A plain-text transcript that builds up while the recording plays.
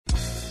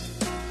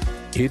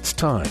It's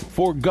time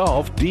for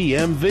Golf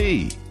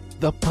DMV,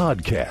 the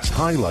podcast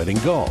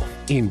highlighting golf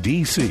in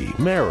D.C.,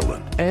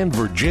 Maryland, and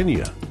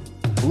Virginia.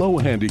 Low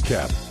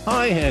handicap,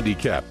 high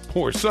handicap,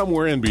 or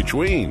somewhere in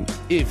between.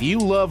 If you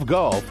love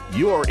golf,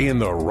 you're in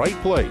the right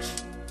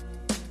place.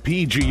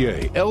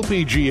 PGA,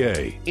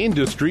 LPGA,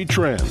 industry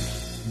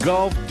trends.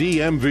 Golf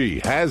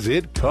DMV has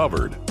it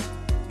covered.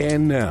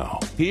 And now,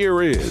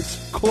 here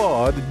is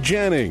Claude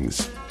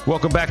Jennings.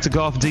 Welcome back to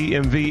Golf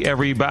DMV,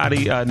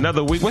 everybody.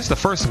 Another week. What's the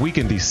first week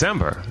in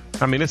December?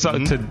 I mean, it's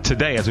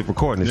today as we're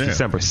recording. It's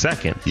December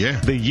 2nd. Yeah.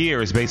 The year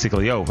is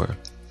basically over.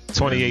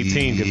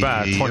 2018,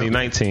 goodbye.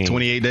 2019.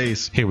 28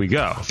 days. Here we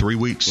go. 3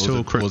 weeks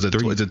till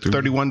Christmas. Was it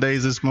 31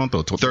 days this month?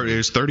 Or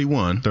It's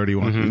 31.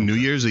 31. Mm-hmm. New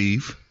Year's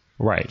Eve.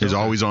 Right. Is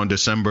always on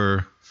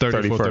December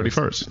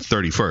 31st.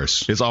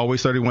 31st. It's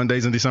always 31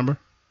 days in December?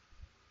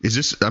 Is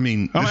this, I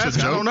mean, I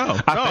don't know.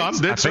 I'm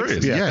dead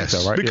serious. Yes.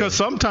 So, right? Because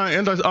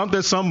sometimes, aren't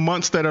there some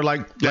months that are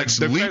like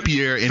leap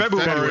year in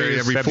February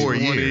every 4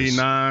 years.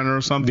 29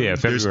 or something? Yeah,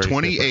 There's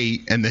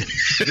 28, and then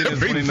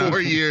every 4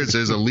 years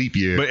there's a leap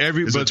year. But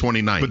it's a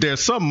 29. But there are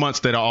some months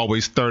that are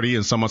always 30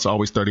 and some months are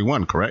always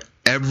 31, correct?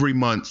 Every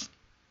month.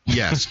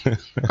 Yes.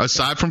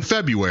 Aside from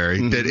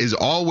February, that is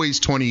always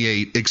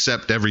 28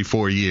 except every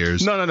 4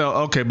 years. No.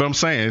 Okay, but I'm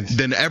saying.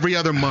 Then every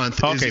other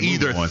month is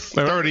either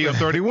 30 or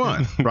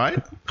 31, right?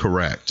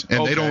 Correct.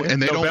 And they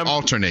don't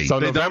alternate.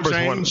 So they November's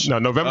don't one. change? No,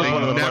 November's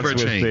one of the never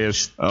months with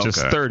this just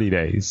 30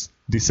 days.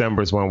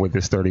 December's one with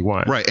this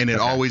 31. Right, and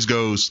it always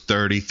goes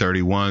 30,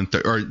 31,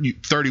 or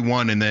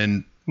 31 and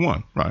then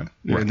one, right?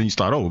 Yeah, and then you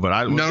start over. But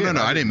I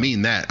didn't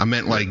mean that. I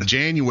meant like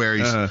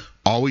January's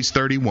always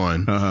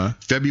 31.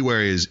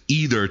 February is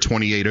either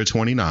 28 or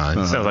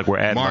 29. Sounds like we're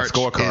adding March a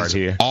scorecard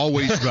here.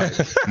 Always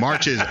right.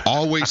 March is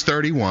always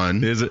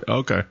 31. Is it?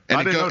 Okay. And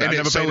I didn't know that. I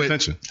never paid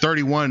attention.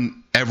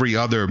 31 every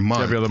other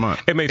month. Every other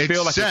month. It may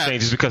feel like it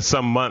changes because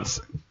some months,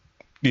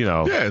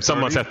 some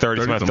months have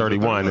 30, some have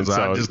 31. And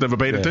so I just never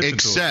paid attention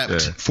except to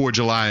it. for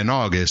July and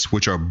August,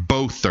 which are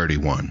both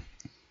 31.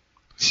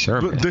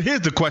 Sherman. But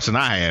here's the question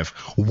I have.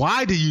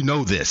 Why do you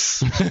know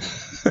this?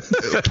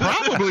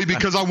 Probably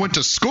because I went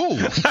to school.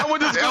 I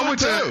went to school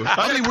too.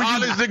 I mean,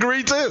 college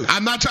degree too. I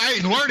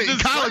didn't learn it in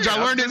college.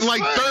 I learned it in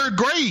like third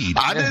grade.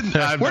 I didn't.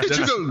 Where did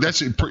you go?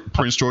 That's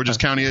Prince George's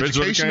County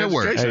Education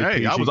Network.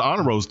 Hey, I was an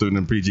honor roll student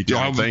in PG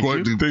County. Thank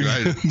you.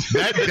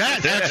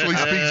 That actually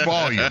speaks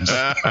volumes.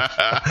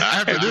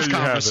 After this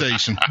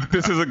conversation,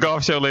 this is a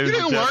golf show, ladies and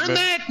gentlemen. You didn't learn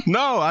that?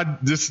 No, I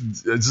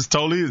just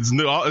totally. It's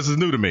new. This is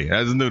new to me.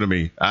 This is new to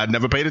me. I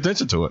never paid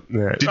attention to it.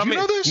 Yeah. Did you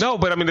know this? No,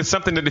 but I mean, it's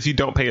something that if you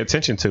don't pay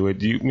attention to it,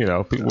 people. Did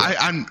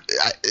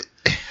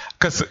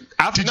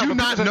you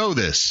not know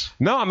this?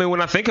 No, I mean, when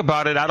I think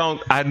about it,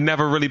 I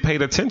never really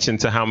paid attention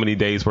to how many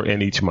days were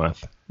in each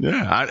month.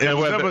 Yeah, there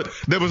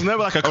was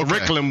never like a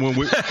curriculum when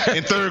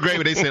in third grade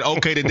where they said,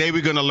 okay, today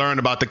we're going to learn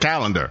about the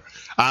calendar.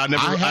 I don't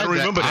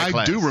remember that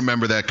class. I do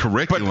remember that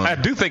curriculum. But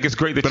I do think it's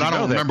great that I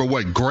don't remember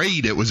what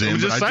grade it was in. I'm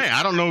just saying.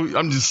 I don't know.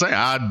 I'm just saying.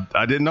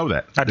 I didn't know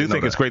that. I do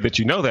think it's great that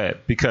you know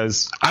that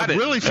because I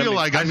really feel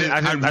like I'm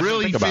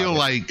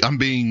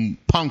being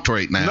punked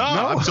right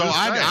now. No, so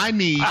I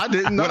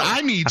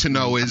need to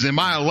know is, am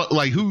I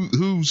like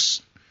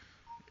who's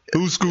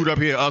screwed up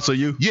here, us or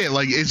you? Yeah,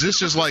 like is this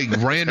just like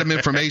random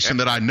information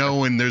that I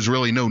know and there's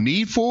really no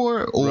need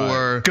for,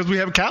 or because we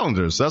have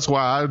calendars? That's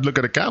why I look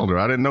at a calendar.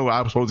 I didn't know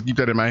I was supposed to keep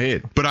that in my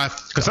head. But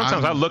because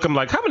sometimes I look, I'm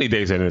like, how many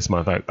days are in this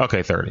month? Like,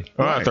 okay, 30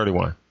 or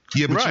 31.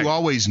 Yeah, but you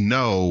always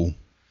know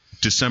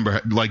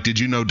December. Like, did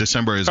you know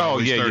December is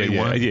always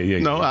 31? Yeah.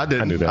 No, I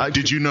didn't. I knew that.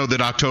 Did you know that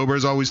October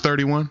is always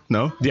 31?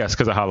 No. Yes,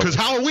 because of Halloween. Because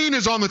Halloween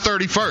is on the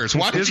 31st.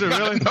 Why did you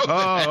really know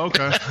that? Oh,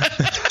 okay.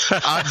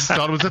 I just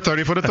thought it was the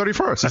 30th or the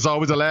 31st. It's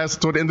always the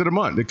last toward the end of the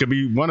month. It could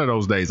be one of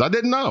those days. I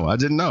didn't know.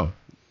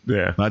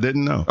 Yeah, I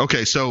didn't know.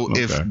 Okay, so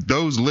if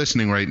those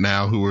listening right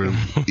now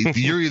if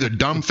you're either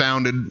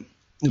dumbfounded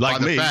like by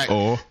the me, fact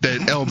or that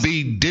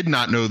LB did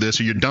not know this,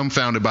 or you're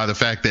dumbfounded by the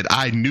fact that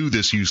I knew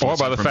this useless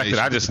or by the fact that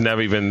I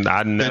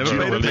never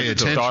really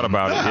thought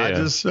about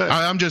it. Yeah.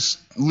 I'm just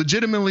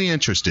legitimately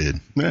interested.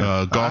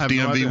 Yeah. Golf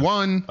DMV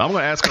 1. I'm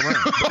going to ask around.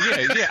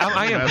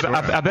 I am.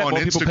 I bet on more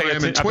people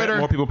Instagram and Twitter.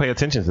 More people pay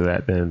attention to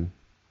that than.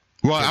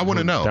 Well, I want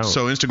to know. Don't.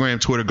 So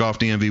Instagram, Twitter, Golf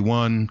DMV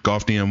 1,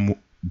 Golf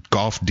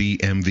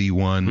DMV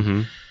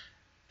 1.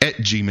 At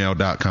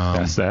gmail.com.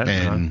 That's that.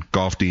 And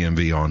Golf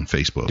DMV on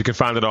Facebook. You can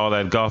find it all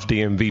at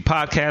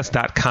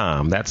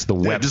golfdmvpodcast.com. That's the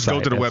website. Just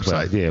go to the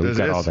website. Yeah, we've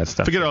got all that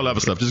stuff. Forget all that other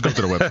stuff. Just go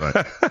to the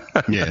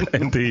website. Yeah.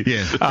 Indeed.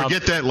 Yeah.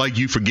 Forget that like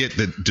you forget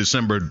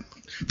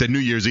that New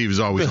Year's Eve is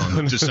always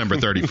on December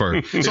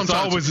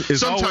 31st.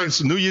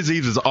 Sometimes New Year's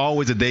Eve is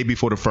always a day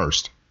before the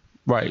 1st.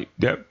 Right.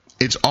 Yep.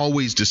 It's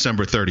always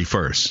December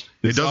 31st.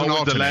 It doesn't always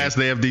alternate. The last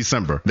day of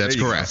December. That's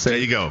correct. There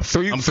you go.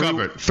 I'm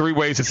covered. Three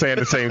ways of saying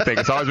the same thing.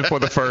 It's always before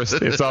the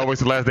 1st. It's always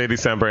the last day of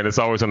December, and it's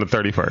always on the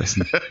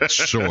 31st.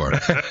 Sure.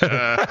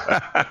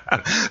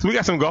 So we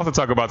got some golf to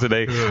talk about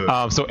today.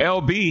 So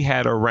LB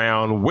had a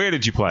round. Where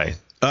did you play?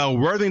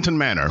 Worthington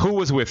Manor. Who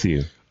was with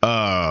you?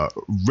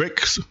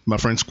 Rick's, my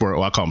friend Squirrel.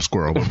 Well, I call him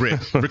Squirrel, but Rick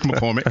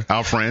McCormick,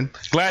 our friend.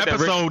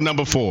 Episode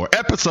number 4.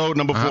 Episode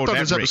number 4. I thought it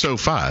was episode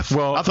 5.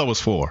 Well, I thought it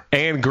was 4.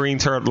 And Green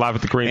Turtle, live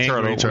at the Green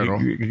Turtle.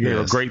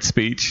 A great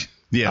speech.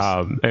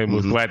 Yes. And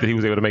was glad that he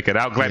was able to make it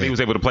out. Glad that he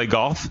was able to play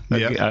golf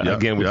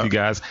again with you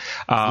guys.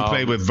 We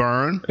played with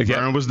Vern.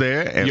 Vern was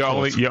there. And my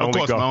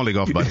only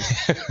golf buddy.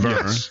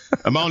 Vern.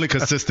 I'm my only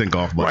consistent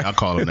golf buddy. I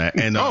call him that.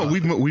 And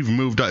we've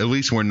moved. At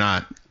least we're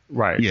not.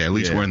 Right. Yeah, at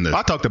least we're in the.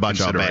 I talked about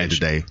y'all bad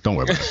today. Don't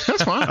worry about it.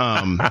 That's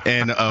fine.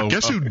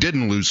 Guess who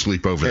didn't lose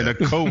sleep over there?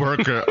 And a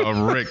co-worker of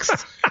Rick's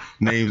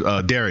named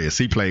Darius.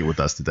 He played with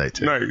us today,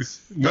 too. Nice.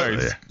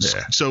 Yeah.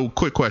 So,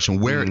 quick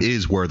question. Where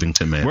is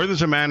Worthington Manor?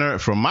 Worthington Manor,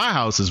 from my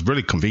house, is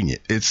really convenient.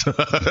 It's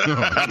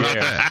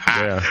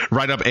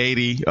right up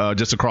 80,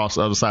 just across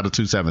the other side of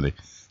 270.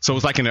 So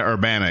it's like in the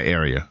Urbana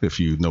area, if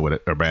you know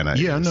what Urbana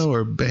is. Yeah, I know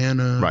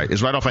Urbana. Right.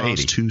 It's right off of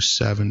 80.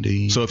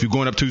 270. So if you're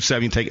going up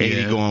 270, take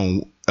 80 going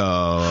west.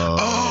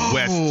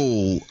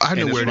 I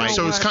know where it is.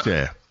 So it's kind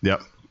of,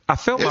 yep. I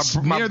felt it's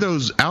near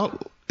those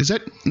out. Is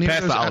that near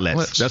past those the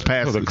outlets? That's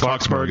past the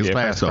Clarksburg. It's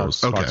past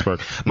those. Okay.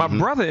 Clarksburg. My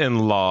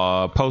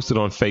brother-in-law posted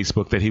on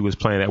Facebook that he was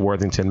playing at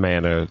Worthington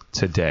Manor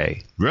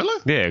today.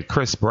 Really? Yeah,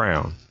 Chris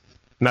Brown.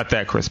 Not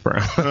that Chris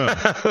Brown.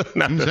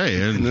 I'm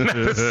saying. Not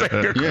the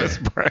singer Chris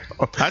Brown.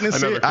 I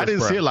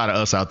didn't see a lot of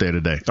us out there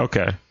today.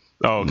 Okay.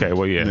 Oh, okay.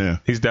 Well, yeah.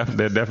 He's they're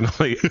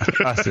definitely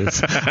us's.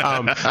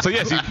 So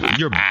yes,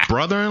 your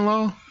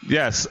brother-in-law.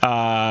 Yes,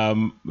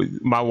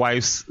 my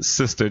wife's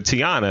sister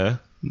Tiana.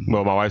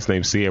 Well, my wife's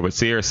name's Sierra, but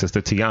Sierra's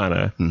sister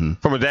Tiana,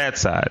 from her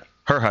dad's side,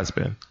 her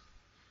husband.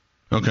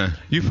 Okay.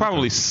 You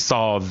probably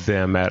saw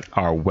them at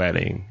our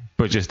wedding,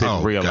 but just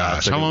didn't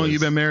realize. How long have you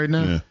been married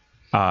now?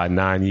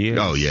 9 years.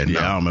 Oh yeah, no.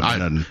 I don't remember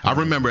nothing. I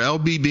remember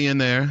LB being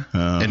there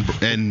and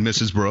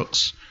Mrs.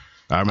 Brooks.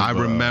 I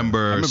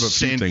remember a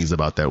few things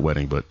about that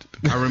wedding, but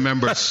I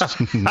remember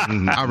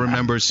Sandrina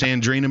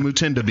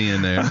Mutinda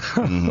being there,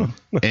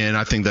 and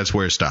I think that's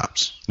where it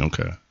stops.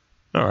 Okay.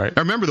 All right. I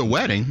remember the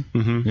wedding. I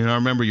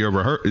remember your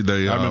reception.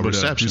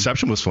 The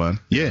reception was fun.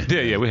 Yeah.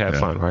 We had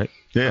fun, right?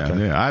 Yeah,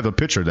 okay. I have a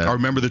picture that I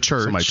remember the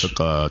church. Somebody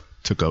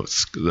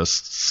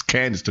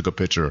Candace took a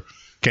picture.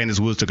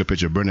 Candace Woods took a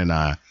picture of Brenda and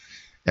I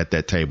at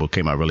that table.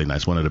 Came out really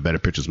nice. One of the better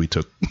pictures we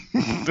took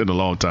in a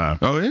long time.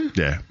 Oh, yeah?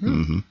 Yeah.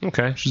 Mm-hmm.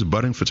 Okay. She's a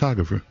budding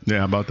photographer. Yeah,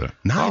 how about that?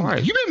 9. All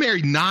right. You've been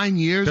married 9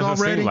 years Doesn't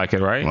already? Seem like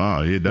it, right?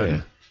 Wow, it doesn't.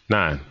 Yeah.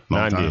 9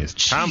 years.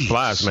 Jeez. Time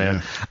flies,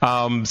 man.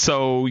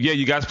 So,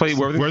 you guys played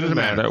Worthington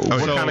Manor.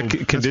 What kind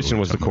of condition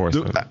was the course?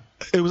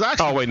 It was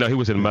actually. Oh, wait, no, he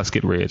was in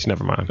Musket Ridge.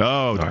 Never mind.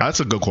 Oh, that's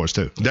a good course,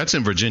 too. That's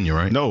in Virginia,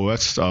 right? No,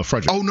 that's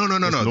Frederick. Oh, no.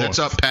 That's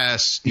up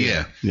past.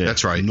 Yeah,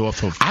 that's right.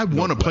 North of. I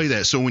want to play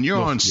that. So when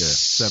you're on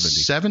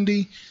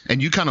 70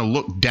 and you kind of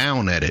look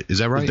down at it, is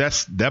that right?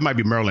 That might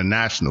be Maryland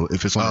National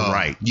if it's on the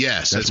right.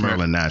 Yes. That's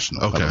Maryland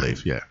National, I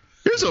believe. Yeah.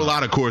 There's a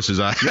lot of courses.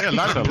 A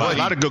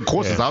lot of good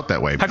courses out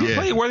that way. Have you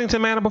played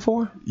Worthington Manor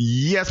before?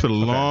 Yes, but a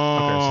long.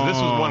 Okay, so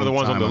this was one of the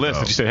ones on the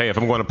list that you said, hey, if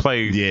I'm going to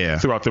play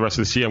throughout the rest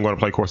of this year, I'm going to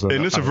play courses.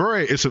 And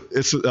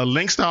it's a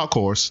link style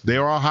course.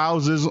 There are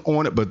houses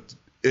on it, but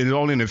it's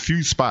only in a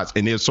few spots,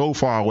 and they're so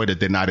far away that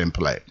they're not in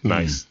play.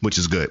 Nice, which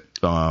is good.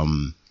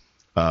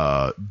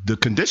 The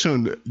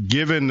condition,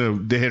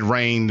 given they had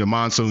rained the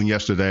monsoon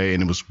yesterday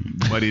and it was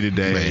muddy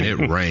today. Man,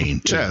 it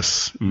rained too.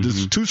 Yes.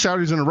 There's 2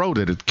 Saturdays in a row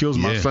that it kills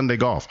my Sunday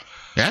golf.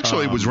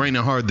 Actually, it was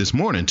raining hard this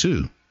morning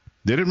too.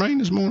 Did it rain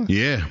this morning?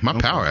 Yeah, my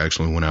power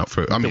actually went out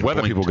for. The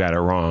weather people got it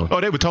wrong.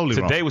 Oh, they were totally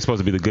wrong. Today was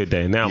supposed to be the good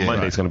day. Now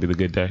Monday's going to be the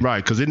good day.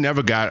 Right, because it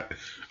never got.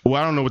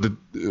 Well, I don't know what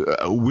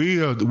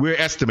we're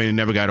estimating it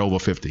never got over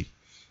 50.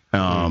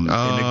 And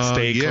it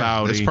stayed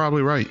cloudy. That's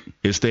probably right.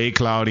 It stayed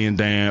cloudy and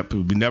damp.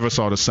 We never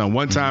saw the sun.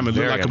 One time it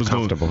looked like it was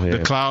going.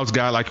 The clouds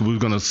got like we were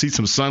going to see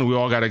some sun. We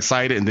all got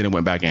excited, and then it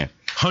went back in.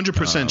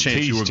 100%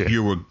 chance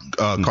you were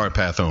cart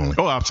path only.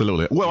 Oh,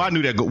 absolutely. Well, I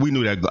knew that. We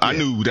knew that. Yeah. I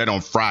knew that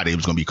on Friday it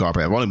was going to be cart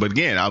path only. But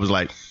again, I was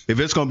like, if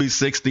it's going to be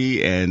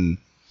 60 and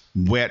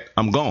wet,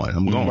 I'm going.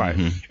 Right.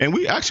 Mm-hmm. And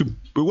we actually,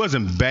 it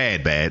wasn't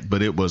bad,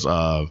 but it was.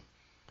 I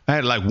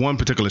had like one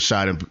particular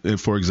shot,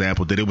 for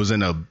example, that it was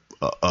in a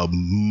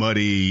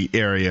muddy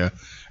area,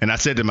 and I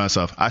said to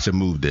myself, I should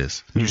move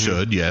this. You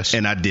should, yes.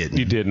 And I didn't.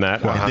 You did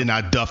not. And then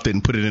I duffed it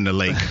and put it in the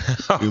lake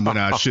when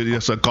I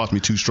should. So it cost me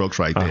 2 strokes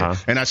right there.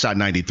 And I shot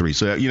 93.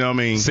 So you know what I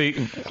mean?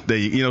 See,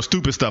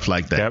 stupid stuff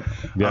like that.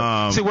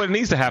 Yep. See, what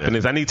needs to happen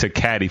is I need to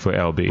caddy for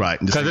LB, right?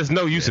 Because there's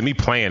no use in me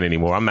playing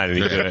anymore. I'm not any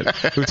good.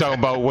 We're talking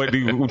about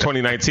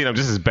 2019. I'm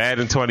just as bad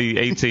in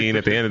 2018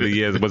 at the end of the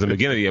year as it was in the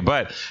beginning of the year.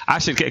 But I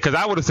should, because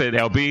I would have said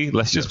LB,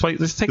 let's just play.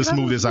 Let's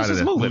move this out of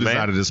this. Move this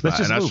out of this spot.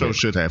 And I sure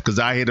should have, because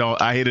I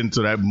hit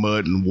into that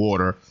mud and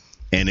water,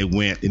 and it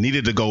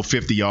needed to go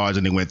 50 yards,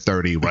 and it went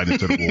 30 right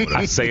into the water.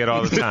 I say it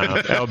all the time.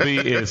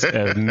 LB is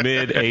a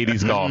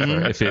mid-80s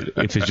golfer if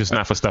it's just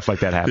not for stuff like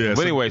that happening. Yeah,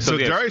 but anyway,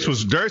 Darius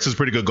is a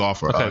pretty good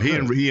golfer. Okay,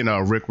 he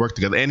and Rick work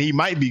together, and he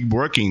might be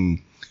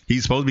working.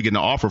 He's supposed to be getting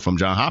an offer from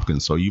Johns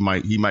Hopkins, so he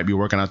might be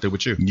working out there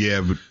with you.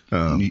 Yeah,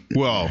 but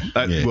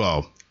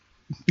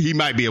he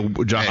might be a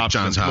John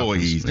Hopkins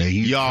employee.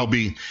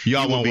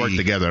 Y'all won't work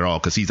together at all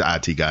because he's an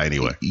IT guy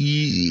anyway.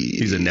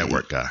 He's a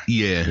network guy.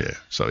 Yeah.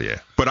 So yeah.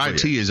 But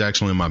IT is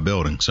actually in my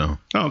building, so.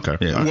 Oh, okay.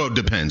 Yeah. Well, it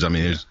depends. I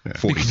mean, there's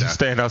 40 You can just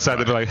stand outside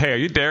and be like, "Hey, are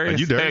you Darius? Are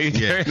you Darius?"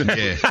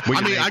 Hey, Yeah.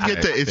 I mean, I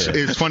get that.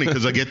 It's funny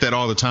because I get that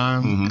all the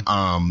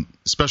time,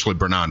 especially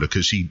Bernanda,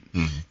 because she,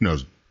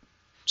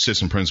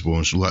 assistant principal,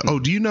 and she's like, "Oh,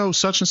 do you know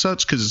such and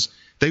such?" Because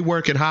they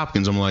work at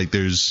Hopkins. I'm like,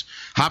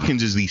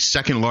 Hopkins is the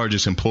second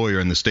largest employer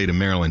in the state of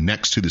Maryland,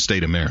 next to the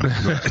state of Maryland.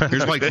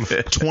 There's like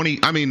 20.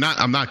 I mean,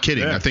 I'm not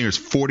kidding. I think there's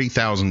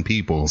 40,000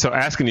 people. So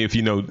asking you if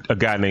you know a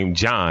guy named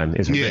John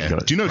is ridiculous. Yeah.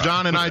 Do you know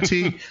John in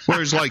IT? Well,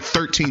 there's like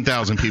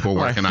 13,000 people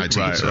work in IT.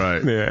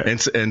 Right. Yeah.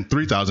 And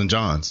 3,000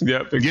 Johns.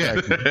 Yep.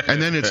 Exactly. Yeah. And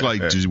then it's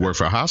like, does he work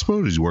for a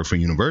hospital? Does he work for a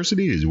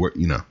university? Does he work?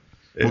 Well,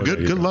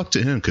 good luck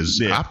to him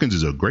because Hopkins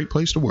is a great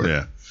place to work.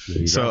 Yeah.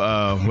 So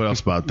what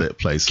else about that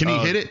place? Can he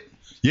hit it?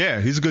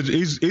 Yeah, he's a good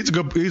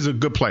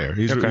player.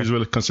 He's a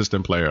really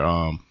consistent player.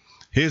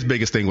 His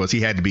biggest thing was he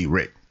had to beat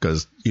Rick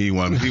because he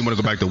wanted to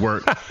go back to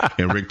work,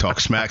 and Rick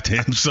talked smack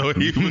to him. So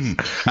he was.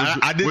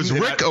 Was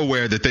Rick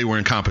aware that they were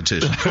in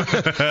competition? That's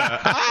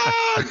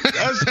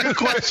a good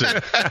question.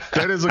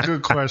 That is a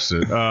good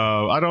question.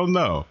 I don't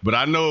know, but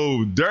I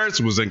know Darius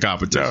was in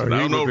competition. No, I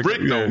don't know if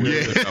Rick knows.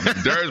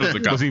 Darius was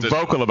in competition. Was he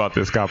vocal about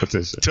this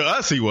competition? To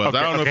us, he was.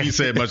 I don't know if he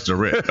said much to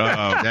Rick.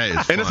 And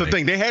that's the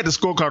thing. They had the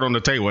scorecard on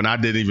the table, and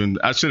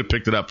I should have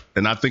picked it up,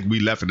 and I think we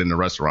left it in the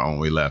restaurant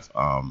when we left.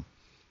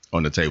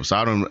 On the table. So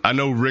I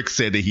know Rick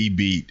said that he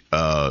beat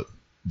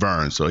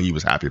Vern, so he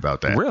was happy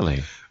about that.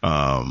 Really?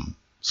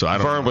 So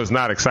Vern was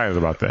not excited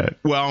about that.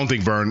 Well, I don't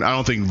think Vern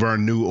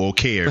knew or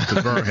cared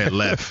because Vern had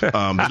left.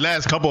 The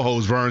last couple of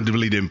holes, Vern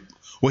really didn't.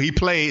 Well, he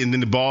played, and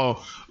then the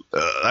ball,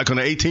 like on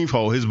the 18th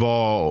hole, his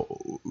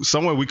ball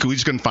somewhere we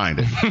just couldn't find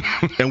it,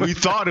 and we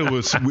thought it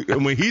was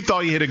when he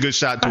thought he hit a good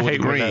shot toward the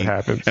green,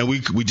 and we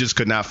just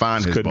could not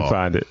find his ball. Couldn't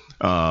find it.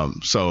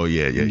 So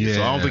yeah.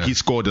 So I don't think he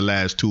scored the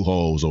last two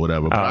holes or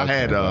whatever. But I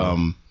had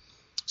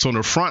so in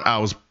the front I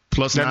was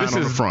 +9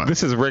 on the front.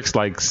 This is Rick's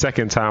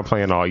second time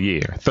playing all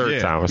year,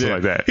 third time or something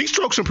like that. He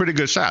stroked some pretty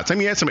good shots. I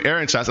mean, he had some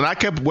errant shots, and I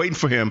kept waiting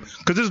for him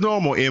because his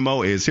normal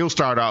MO is he'll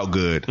start out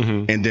good,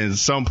 and then at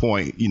some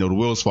point, the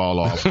wheels fall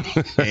off,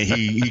 and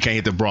he can't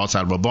hit the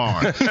broadside of a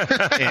barn.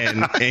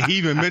 and he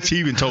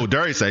even told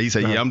Darius that he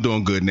said, "Yeah, I'm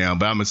doing good now,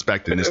 but I'm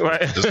expecting this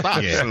to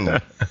stop soon."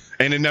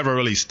 And it never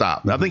really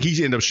stopped. I think he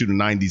ended up shooting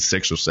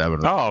 96 or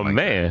 7. Oh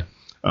man.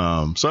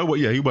 So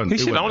he wasn't. He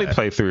should only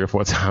play 3 or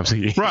 4 times a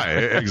year. Right,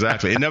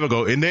 exactly. It never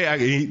go. And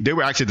they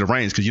were actually at the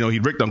range because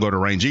Rick don't go to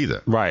the range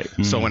either. Right.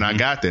 So when I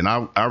got there, and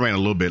I ran a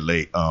little bit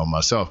late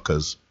myself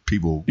because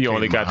people. You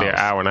only got there an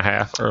hour and a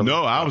half early.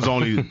 No, I was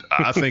only.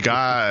 I think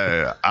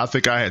I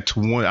had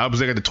 20. I was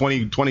there at the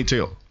 20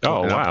 till.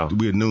 Oh wow.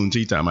 We had noon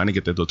tea time. I didn't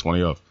get there till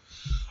 20 off.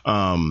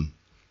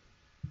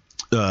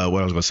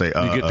 What I was gonna say?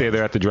 You get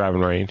there at the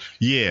driving range.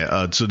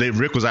 Yeah. So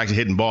Rick was actually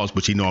hitting balls,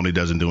 which he normally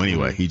doesn't do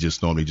anyway. He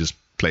just normally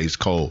plays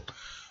cold.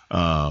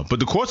 But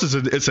the course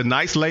it's a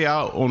nice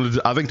layout.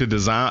 I think the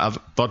design. I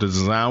thought the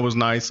design was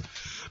nice.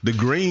 The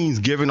greens,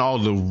 given all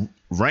the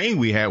rain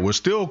we had, were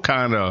still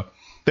kind of.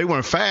 They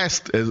weren't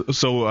fast.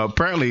 So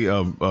apparently,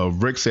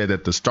 Rick said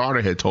that the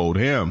starter had told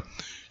him,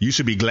 "You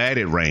should be glad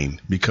it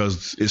rained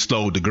because it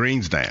slowed the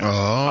greens down."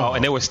 Oh,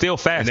 and they were still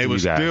fast. And they were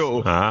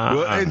still.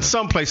 Well, in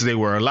some places they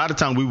were. A lot of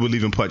times we would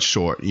leave them putt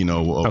short.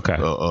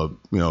 A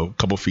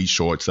couple feet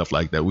short, stuff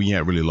like that. We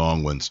had really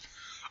long ones,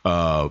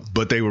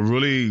 but they were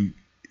really,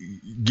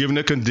 given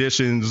the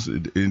conditions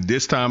in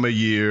this time of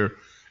year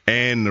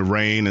and the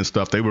rain and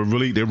stuff, they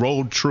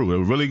rolled true. It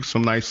was really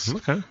some nice,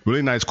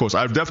 really nice course.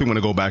 I definitely want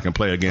to go back and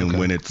play again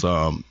when it's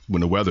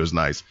when the weather's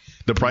nice.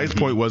 The price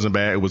point wasn't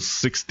bad. It was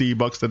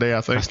 $60 today,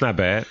 I think. That's not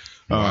bad.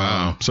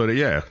 Wow. So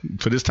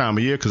for this time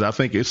of year, because I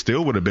think it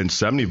still would have been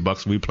 $70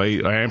 if we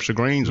played Hampshire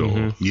Greens or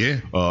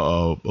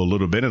a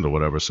little bit or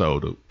whatever. So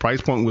the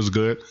price point was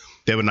good.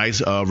 They have a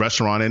nice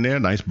restaurant in there,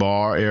 nice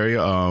bar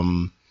area.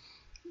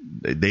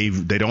 They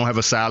don't have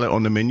a salad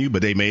on the menu,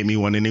 but they made me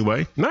one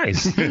anyway.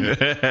 Nice.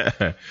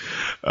 What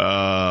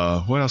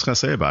else can I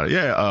say about it?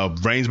 Yeah,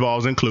 range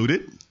balls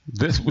included.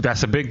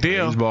 That's a big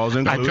deal. Range balls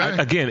included.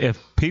 Again, if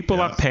people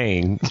are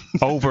paying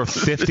over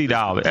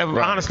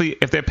 $50, honestly,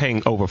 if they're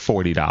paying over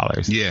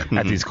 $40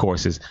 at these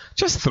courses,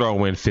 just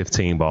throw in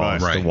 15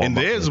 balls. Right. And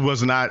theirs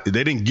was not.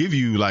 They didn't give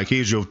you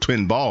here's your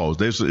twin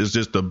balls. It's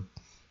just the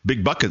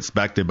big buckets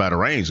back there by the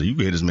range, so you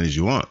can hit as many as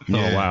you want.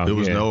 Yeah. Oh wow! There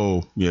was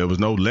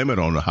no limit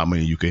on how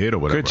many you could hit or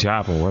whatever. Good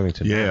job on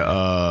Worthington.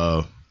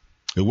 Yeah.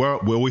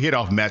 We hit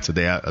off mats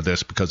today.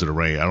 That's because of the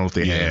rain. I don't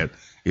know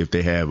if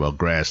they have a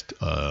grass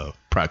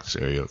practice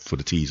area for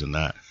the tees or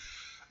not.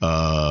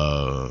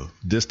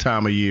 This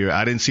time of year,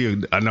 I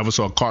never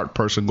saw a cart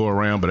person go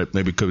around, but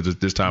maybe because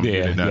this time of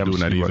year they're not doing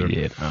that either.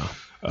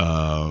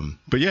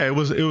 But yeah, it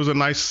was a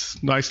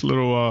nice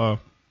little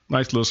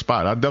nice little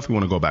spot. I definitely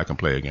want to go back and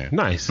play again.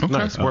 Nice.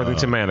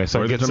 Worthington Manor.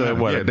 So it gets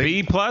a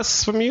B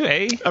plus from you,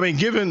 A? I mean,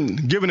 given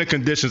the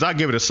conditions, I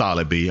give it a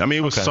solid B. I mean,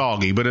 it was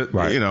soggy, but it,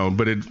 right.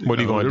 What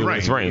are you going to do?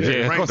 It's rain. Yeah,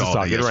 it rained all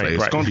day yesterday.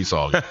 It's going to be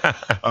soggy.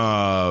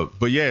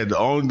 But yeah,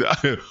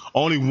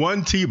 only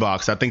one tee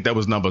box. I think that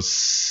was number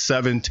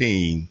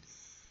 17.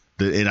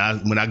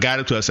 When I got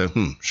it to, I said,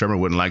 Sherman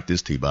wouldn't like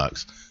this tee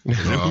box.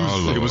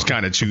 It was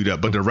kind of chewed up,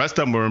 but the rest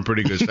of them were in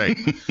pretty good shape.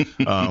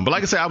 But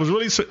like I said, I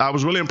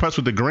was really impressed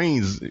with the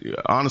greens,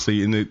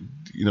 honestly.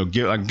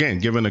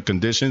 Given the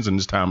conditions and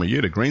this time of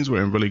year, the greens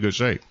were in really good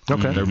shape.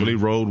 Okay, they really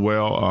rode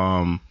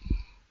well,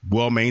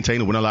 well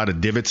maintained. With a lot of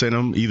divots in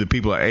them. Either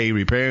people are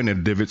repairing their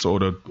divots or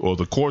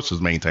the course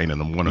is maintaining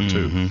them, one or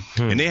two.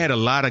 And they had a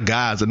lot of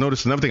guys. Another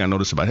thing I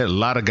noticed about it, had a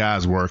lot of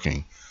guys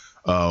working.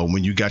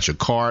 When you got your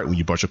cart, when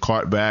you brought your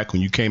cart back,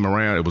 when you came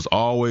around, it was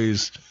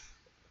always,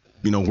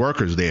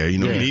 workers there. You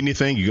need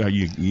anything? You all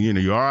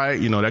right?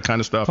 That kind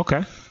of stuff.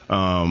 Okay.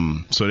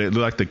 So it looked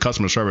like the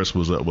customer service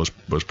was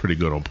pretty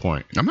good on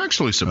point. I'm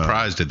actually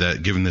surprised at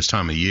that, given this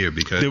time of year,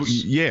 because but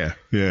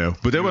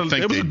it was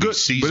a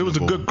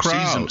good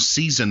crowd.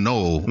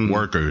 Seasonal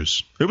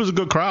workers. It was a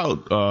good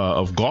crowd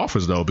of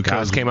golfers though,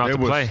 because guys came out to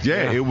play.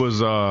 Yeah, it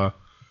was a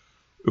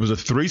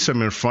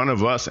threesome in front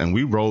of us, and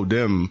we rode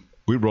them.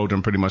 We rode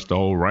them pretty much the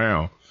whole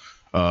round.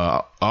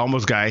 I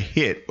almost got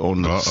hit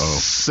on the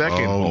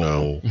second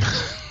hole.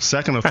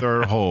 Second or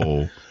third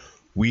hole.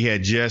 We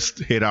had just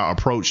hit our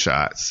approach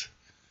shots.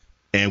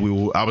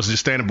 And I was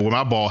just standing where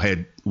my ball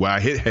had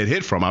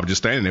hit from. I was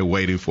just standing there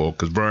waiting for,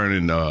 because Byrne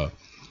and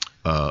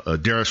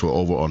Darius were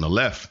over on the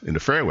left in the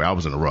fairway. I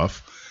was in the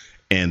rough.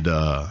 And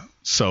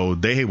so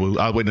I was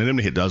waiting for them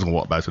to hit. I was going to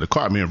walk back to the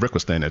car. Me and Rick were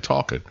standing there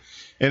talking.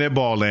 And that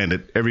ball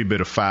landed every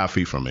bit of 5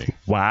 feet from me.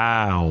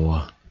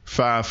 Wow.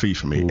 5 feet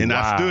from me. And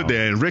I stood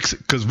there, and Rick,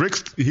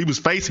 he was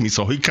facing me,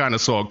 so he kind of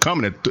saw it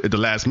coming at the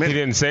last minute. He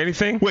didn't say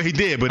anything? Well, he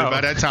did, but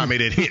by that time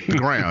it had hit the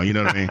ground, you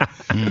know what I mean?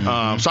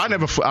 So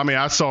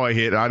I saw it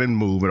hit. I didn't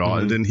move at all.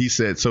 And then he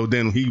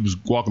was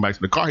walking back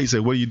to the car. He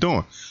said, "What are you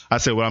doing?" I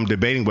said, "Well, I'm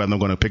debating whether I'm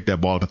going to pick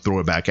that ball and throw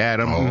it back at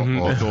him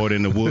or throw it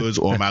in the woods,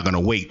 or am I going to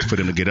wait for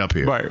them to get up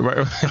here?" Right.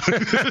 What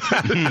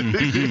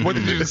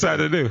did you decide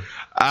to do?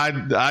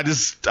 I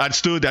just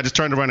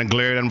turned around and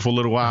glared at him for a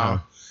little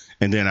while.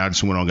 And then I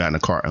just went on, got in the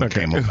car, and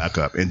came on back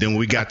up. And then when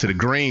we got to the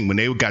green, when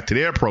they got to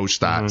their approach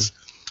shots,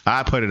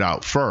 I put it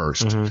out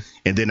first. And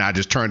then I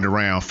just turned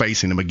around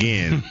facing them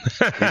again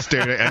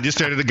and just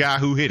stared at the guy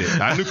who hit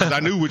it. I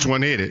knew which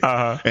one hit it.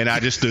 And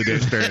I just stood there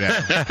and stared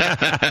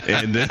at him.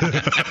 And then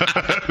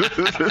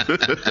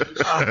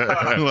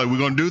like, we're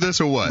going to do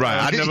this or what?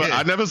 Right.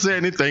 I never said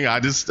anything.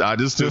 I just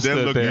stood there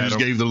and looked. You just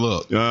gave the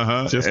look.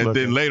 And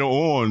then later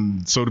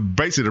on, so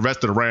basically the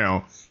rest of the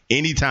round,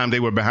 anytime they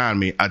were behind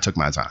me, I took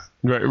my time.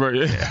 Right.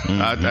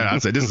 Yeah. I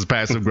said, this is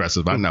passive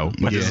aggressive. I know,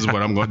 but this is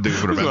what I'm going to do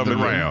for the rest of the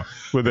round.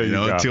 Well, there you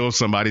go. Until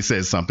somebody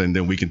says something,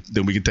 then we can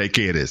take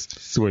care of this.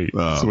 Sweet.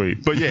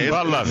 But yeah,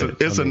 I love it.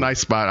 It's a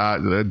nice spot. I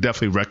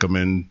definitely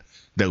recommend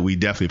that we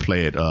definitely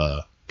play it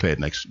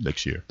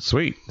next year.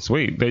 Sweet.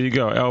 There you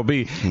go,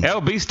 LB.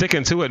 LB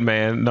sticking to it,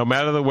 man. No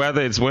matter the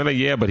weather, it's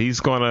winter, but he's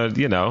gonna,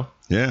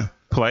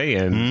 play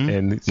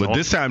and but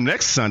this time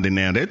next Sunday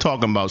now they're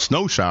talking about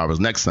snow showers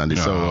next Sunday.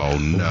 No.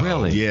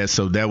 Really? Yeah,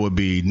 so that would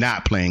be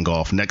not playing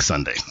golf next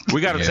Sunday.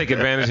 We got to take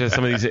advantage of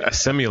some of these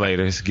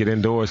simulators, get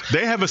indoors.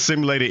 They have a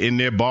simulator in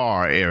their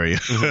bar area.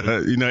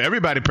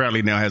 Everybody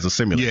apparently now has a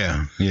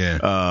simulator.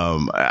 Yeah.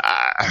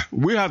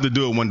 We have to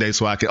do it one day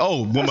so I can.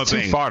 One more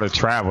thing. Too far to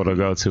travel to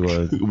go to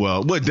a.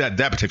 Well, that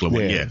particular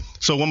one, yeah.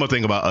 So one more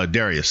thing about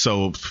Darius.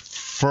 So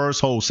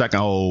first hole, second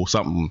hole,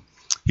 something.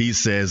 He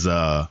says,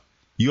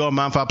 "You all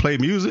mind if I play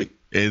music?"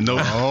 And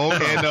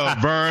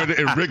Vern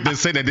and Rick didn't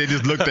say that. They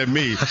just looked at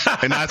me,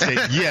 and I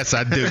said, "Yes,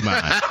 I do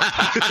mind."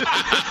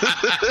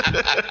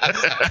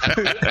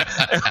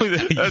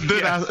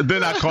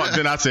 Then I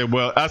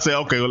said,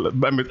 "Okay,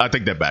 I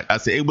take that back." I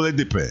said, "Well, it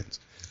depends."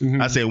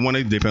 I said,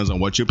 it depends on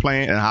what you're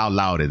playing and how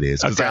loud it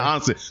is. Because I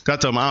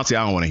told him, honestly,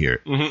 I don't want to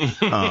hear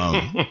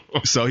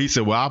it. So he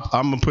said, "Well,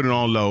 I'm gonna put it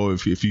on low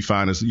if you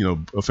find this,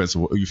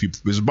 offensive. If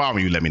it's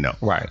bothering you, let me know."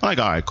 Right. I'm like,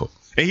 all right, cool.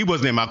 And he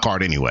wasn't in my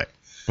cart anyway.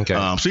 Okay.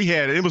 So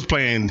it was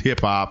playing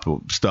hip hop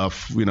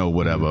stuff,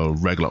 whatever,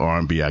 regular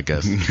R&B, I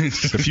guess.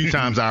 A few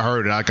times I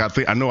heard it.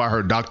 I know I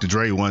heard Dr.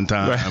 Dre one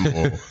time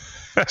or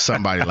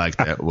somebody like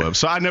that.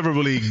 So I never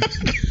really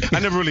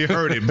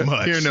heard it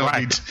much. Hearing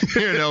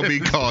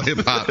LB call hip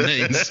hop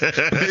names.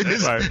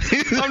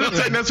 I'm just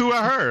saying that's who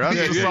I heard.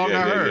 That's the song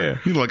I heard.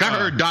 He's like, I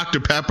heard Dr.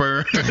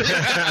 Pepper.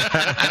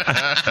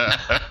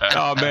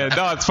 Oh man,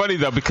 no, it's funny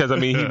though because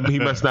he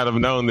must not have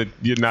known that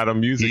you're not a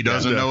music. He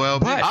doesn't know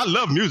LB. I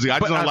love music. I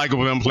just don't like it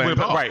when I'm playing.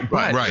 Right.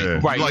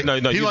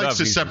 Like, he likes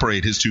to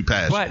separate his two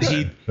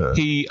passions. But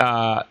he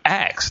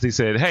asked. He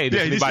said, "Hey, does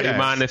anybody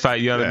mind if I?"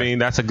 You know what I mean?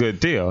 That's a good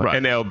deal. Right.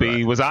 And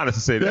LB was honest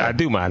and said, "I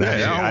do mind."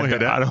 I don't hear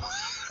that.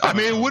 I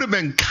mean, it would have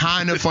been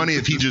kind of funny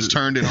if he just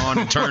turned it on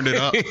and turned it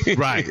up.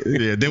 Right.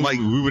 Yeah. Then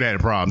we would have had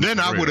a problem. Then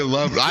I would have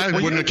loved. I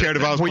wouldn't have cared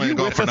if I was playing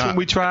golf or not. When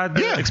we tried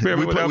the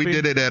experiment with LB? We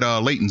did it at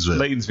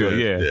Laytonsville.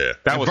 Yeah.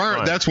 That was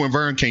fun. That's when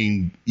Vern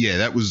came. Yeah,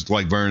 that was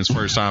like Vern's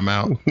first time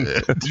out.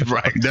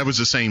 Right. That was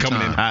the same coming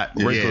time. In hot.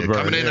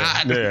 Coming in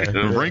hot.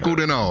 Yeah. Wrinkled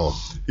and all.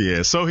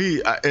 Yeah. So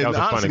and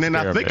honestly, then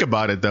I think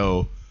about it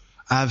though.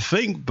 I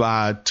think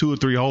by 2 or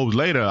 3 holes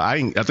later, I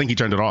think he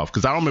turned it off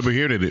because I don't remember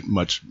hearing it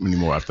much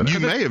anymore after that. You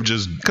may have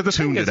just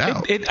tuned it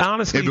out. It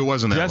honestly, if it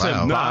wasn't that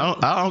loud.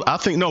 No, I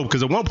think no,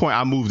 because at one point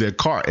I moved that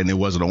cart and it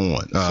wasn't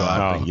on. So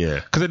I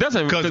think because it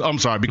doesn't.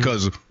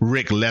 Because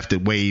Rick left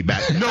it way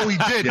back. No, he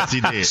did. Yes, he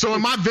did. So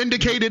am I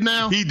vindicated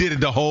now? He did it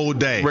the whole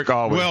day. Rick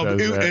always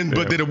does that.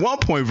 But then at one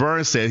point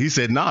Vern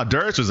said, nah,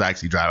 Dirks was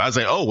actually driving. I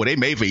said, they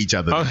made for each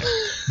other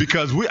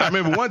because I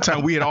remember one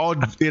time we had all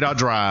did our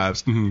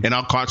drives and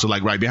our carts were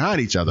like right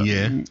behind each other.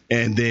 Yeah.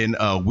 And then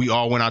we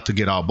all went out to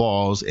get our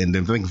balls, and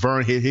then I think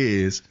Vern hit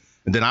his,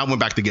 and then I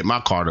went back to get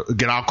our cart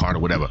or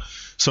whatever.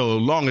 So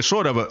long and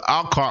short of it,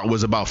 our cart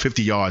was about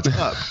 50 yards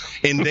up,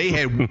 and they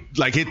had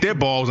like hit their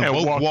balls and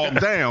both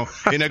walked down,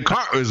 and the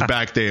cart was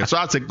back there. So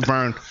I said,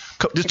 Vern,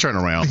 just turn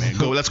around, man.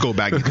 Let's go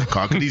back and get the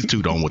car because these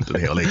two don't know what the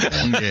hell they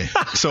doing. Yeah.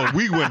 So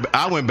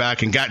I went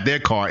back and got their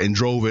car and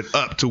drove it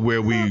up to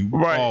where we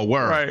all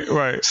were.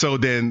 Right. So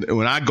then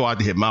when I go out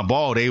to hit my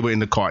ball, they were in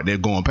the cart. They're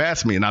going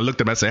past me, and I looked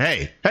at them. I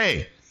said,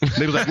 hey.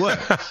 They was like, what?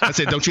 I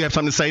said, don't you have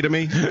something to say to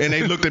me? And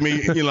they looked at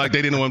me like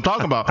they didn't know what I'm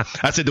talking about.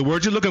 I said, the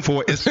word you're looking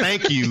for is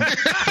thank you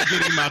for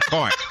getting my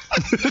cart.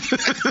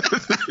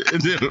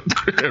 And then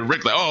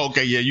Rick like,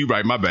 okay, yeah, you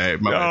right. My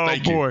bad.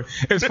 Thank you.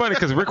 It's funny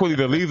because Rick will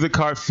either leave the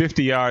cart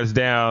 50 yards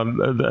down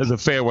the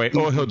fairway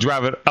or he'll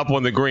drive it up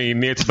on the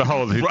green near to the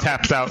hole. He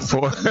taps out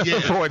for a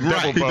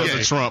double bogey.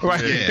 Yeah, Trump.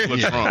 Right.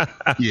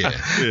 Yeah.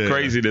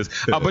 Craziness.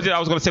 But I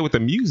was going to say with the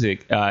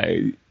music,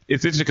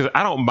 it's interesting because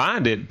I don't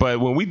mind it, but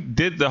when we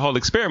did the whole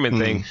experiment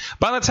thing,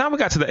 by the time we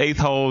got to the 8th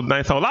hole,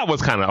 9th hole, I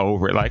was kind of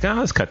over it. Like,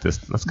 let's cut this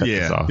off.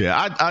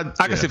 Yeah,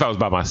 I can see if I was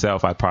by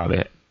myself, I'd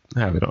probably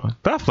have it on.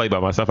 But I play by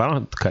myself. I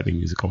don't have to cut any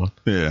music on.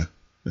 Yeah.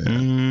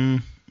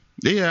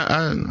 Yeah,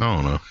 I don't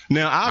know.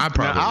 Now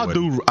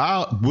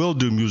I will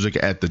do music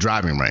at the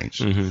driving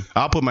range.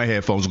 I'll put my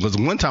headphones on because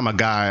one time I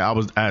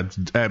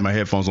had my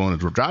headphones on at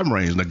the driving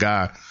range and the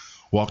guy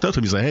walked up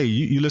to me and said, hey,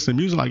 you listen to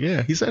music? Like,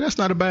 yeah. He said, that's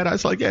not a bad idea.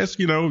 It's like, yes,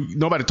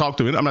 nobody talked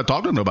to me. I'm not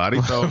talking to nobody.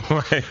 So,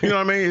 you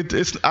know what I mean?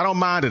 I don't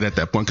mind it at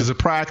that point because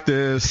it's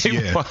practice.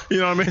 Yeah.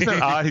 You know what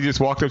I mean? He just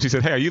walked up to you and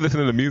said, hey, are you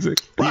listening to music?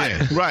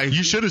 Right.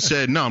 You should have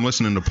said, no, I'm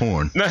listening to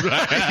porn.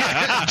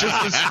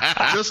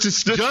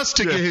 just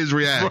to get his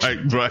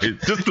reaction. Right.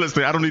 Just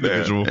listen. I don't need the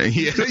visual. I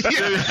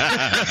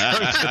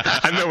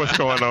know what's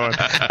going on.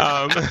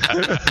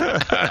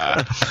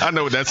 I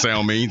know what that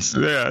sound means.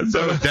 Yeah.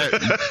 So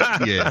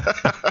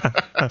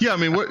Yeah, I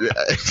mean,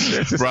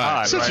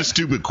 such a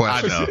stupid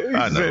question.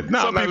 I know.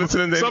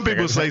 Some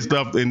people say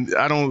stuff, and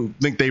I don't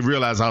think they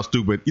realize how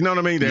stupid. You know what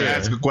I mean? They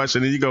ask a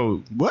question, and you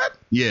go, "What?"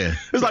 Yeah.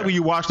 It's like when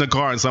you wash the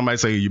car, and somebody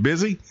say, "Are you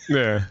busy?"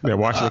 Yeah, they're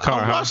washing the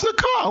car. I'm washing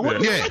the car. What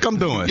do you think I'm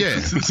doing?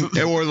 Yeah.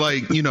 Or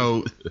like,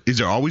 is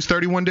there always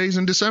 31 days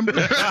in December?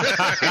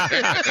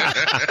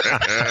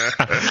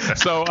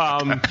 So,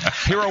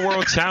 Hero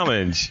World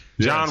Challenge.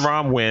 John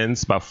Rahm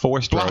wins by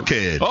 4 strokes.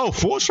 Blockhead. Oh,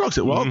 4 strokes.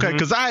 Well, okay,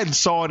 because I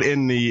saw it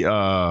in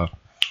the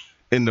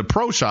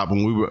pro shop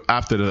when we were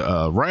after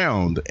the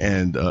round,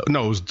 and it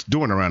was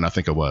during the round, I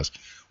think it was,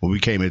 when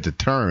we came into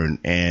turn,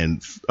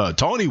 and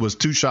Tony was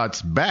 2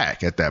 shots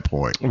back at that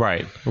point.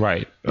 Right.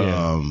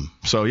 Yeah.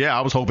 So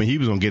I was hoping he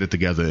was gonna get it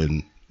together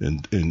and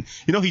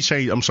he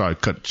changed. I'm sorry,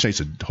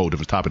 changed a whole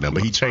different topic now,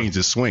 but he changed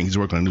his swing. He's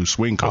working on a new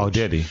swing coach. Oh,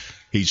 did he?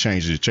 He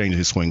changed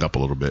his swing up a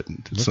little bit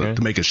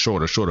to make it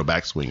shorter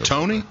backswing.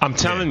 Tony? I'm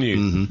telling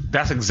you,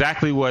 that's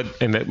exactly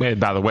what, and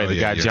by the way, the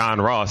guy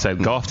John Ross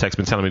at Golf Tech's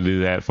been telling me to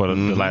do that for the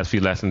last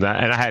few lessons.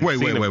 And I hadn't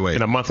seen him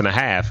in a month and a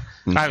half.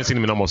 I haven't seen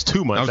him in almost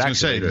 2 months. I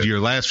was going to say, your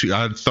last few,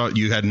 I thought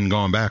you hadn't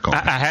gone back on I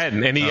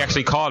hadn't. And he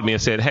actually called me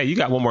and said, hey, you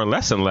got one more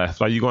lesson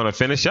left. Are you going to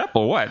finish up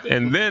or what?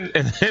 And then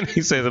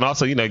he says, and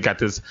also, got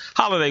this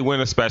holiday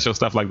winter special,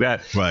 stuff like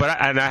that. Right. But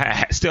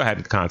I still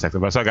hadn't contacted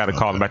him, so I got to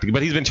call him back.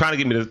 But he's been trying to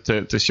get me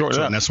to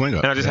shorten it up. That swing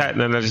up. And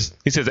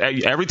he says,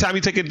 every time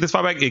you take it this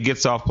far back, it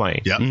gets off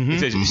plane. Yep. He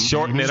says,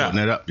 shorten it up. Shorten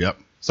it up, yep.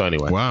 So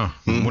anyway. Wow.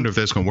 I wonder if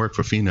that's going to work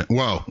for Fina.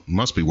 Well,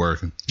 must be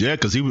working. Yeah,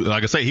 because he was,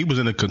 like I say, he was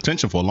in the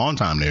contention for a long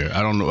time there.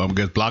 I don't know. I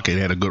guess Blockhead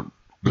had a good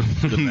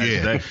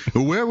yeah.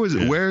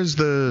 Where's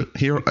the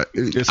hero? I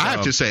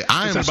have to say,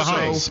 I am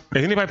so. Is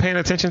anybody paying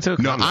attention to it?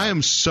 No, I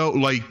am so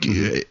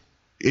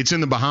it's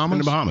in the Bahamas. In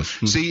the Bahamas.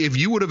 See, if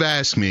you would have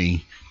asked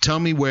me, tell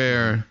me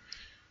where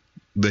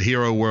the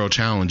Hero World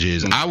Challenge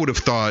is, I would have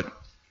thought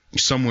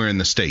somewhere in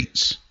the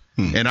States.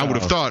 And I would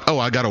have thought,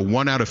 I got a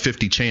 1 out of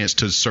 50 chance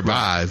to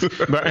survive.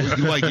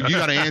 Like, you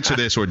got to answer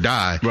this or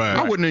die. Right.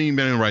 I wouldn't have even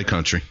been in the right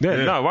country.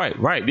 Yeah. No,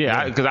 right.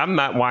 Yeah, because I'm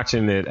not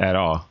watching it at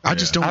all. I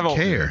just don't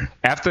care.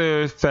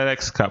 After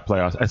FedEx Cup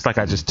playoffs, it's like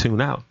I just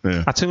tune out.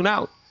 Yeah. I tune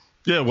out.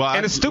 Yeah, well,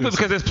 and it's stupid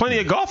because there's plenty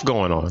of golf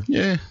going on.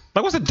 Yeah.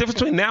 Like, what's the difference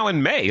between now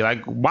and May?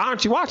 Like, why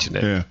aren't you watching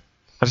it? Yeah.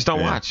 I just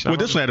don't watch. Well,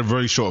 this one had a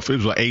very short. It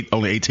was like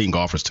only 18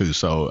 golfers too.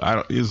 So I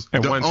don't.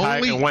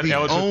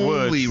 The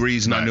only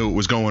reason I knew it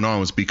was going on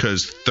was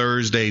because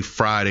Thursday,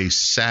 Friday,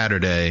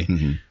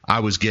 Saturday, I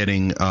was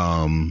getting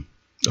updates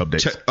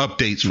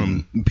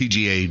from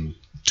PGA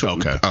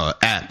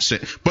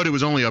apps, but it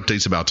was only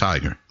updates about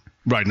Tiger.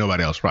 Right.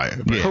 Nobody else. Right.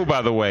 Yeah. Who,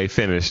 by the way,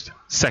 finished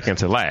second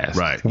to last.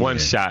 Right. One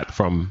shot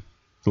from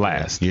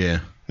last.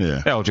 Yeah.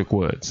 Eldrick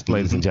Woods,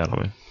 ladies and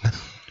gentlemen.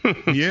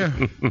 Yeah.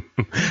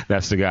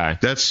 That's the guy.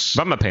 But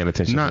I'm not paying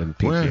attention to the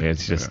PGA.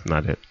 It's just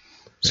not it.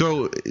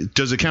 So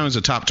does it count as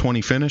a top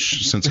 20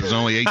 finish since there's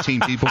only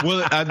 18 people?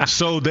 Well,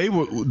 so they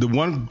were the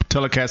one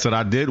telecast that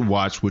I did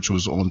watch, which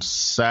was on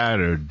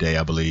Saturday,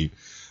 I believe.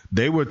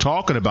 They were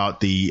talking about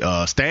the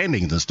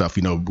standings and stuff,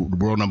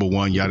 world number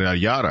one, yada, yada,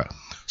 yada.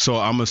 So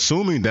I'm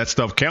assuming that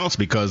stuff counts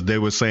because they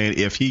were saying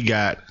if he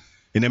got,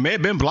 and it may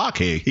have been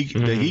Blockhead,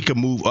 that he could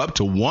move up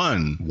to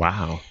one.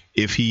 Wow.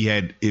 If he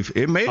had,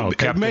 it may have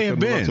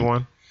been.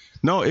 One?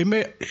 No, it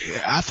may.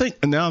 I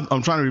think now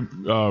I'm trying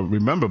to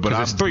remember, but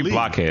there's three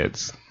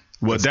Blockheads.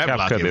 Well, that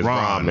Blockhead is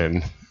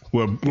Ron.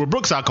 Well,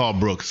 Brooks I call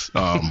Brooks.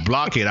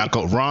 Blockhead I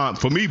call Ron.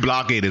 For me,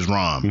 Blockhead is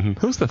Ron. Mm-hmm.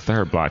 Who's the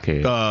third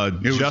Blockhead?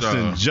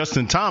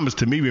 Justin Thomas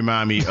to me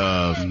remind me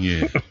of.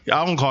 I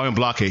don't call him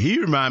Blockhead. He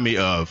remind me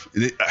of.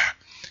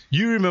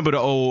 You remember the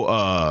old,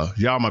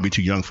 y'all might be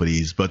too young for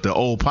these, but the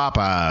old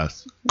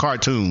Popeyes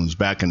cartoons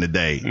back in the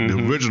day.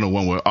 The original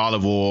one with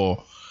Olive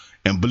Oil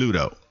and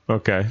Bluto.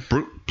 Okay.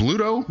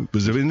 Bluto?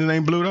 Was it in the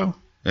name Bluto?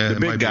 Yeah, the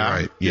big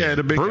guy. Right. Yeah,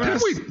 the big guy.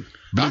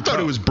 I thought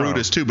it was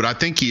Brutus too, but I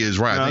think he is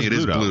right. I think it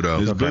is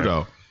Bluto. It's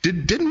Bluto.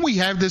 Didn't we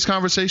have this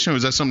conversation, or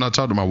was that something I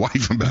talked to my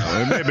wife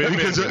about? It may be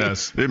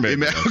us.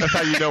 That's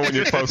how you know when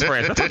you're close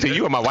friends. I talked to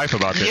you and my wife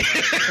about this.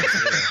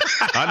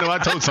 I know I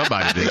told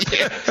somebody this.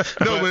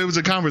 No, but it was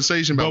a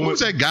conversation about what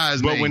was that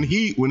guy's name? But when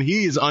he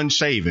is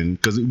unshaven,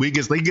 because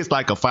he gets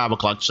like a 5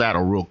 o'clock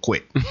shadow real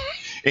quick, and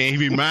he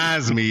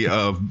reminds me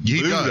of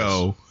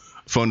Bluto.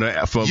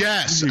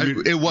 Yes,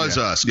 it was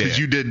us because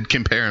you did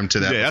compare him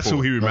to that. Yeah, that's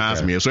who he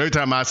reminds me of. So every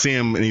time I see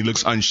him and he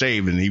looks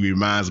unshaven, he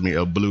reminds me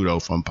of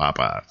Bluto from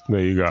Popeye. There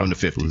you go. From the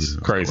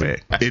 50s.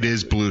 Crazy. It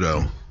is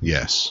Bluto.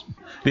 Yes.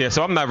 Yeah,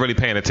 so I'm not really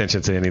paying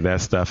attention to any of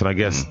that stuff, and I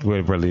guess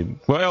we're really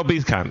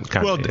LB's kind of.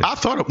 Well, I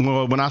thought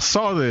when I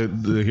saw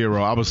the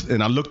hero, I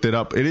looked it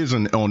up. It is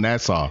on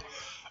Nassau.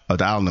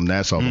 The island of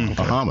Nassau,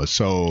 Bahamas.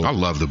 So I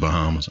love the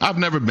Bahamas. I've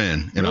never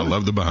been, and I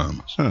love the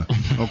Bahamas. Okay,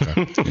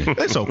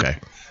 it's okay.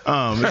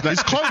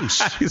 It's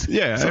close.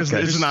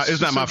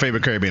 It's not my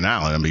favorite Caribbean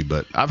island.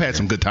 But I've had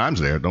some good times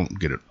there. Don't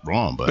get it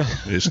wrong, but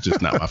it's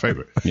just not my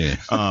favorite. Yeah.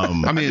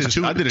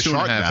 I did a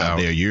shark dive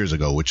there years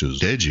ago, which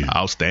was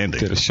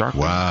outstanding. Did a shark?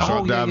 Wow.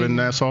 Shark dive in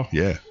Nassau?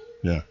 Yeah.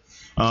 Check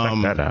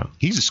that out.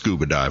 He's a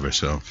scuba diver,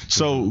 so.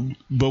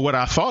 But what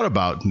I thought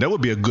about, this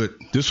would be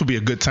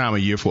a good time of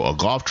year for a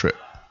golf trip.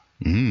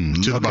 To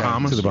the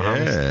Bahamas? To the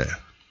Bahamas. Yeah.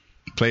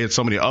 Played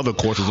so many other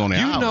courses on the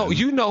island.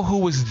 You know who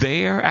was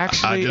there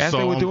actually as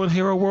they were doing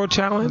Hero World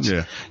Challenge?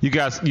 Yeah. You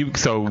guys, you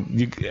call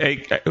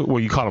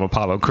him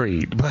Apollo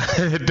Creed, but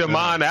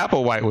Damon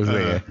Applewhite was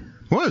there.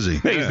 Was he?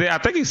 Yeah, he's there. I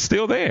think he's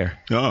still there.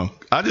 Oh,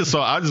 I just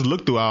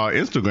looked through our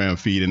Instagram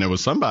feed and there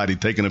was somebody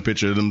taking a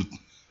picture of them,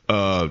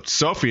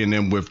 selfieing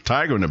them with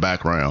Tiger in the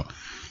background.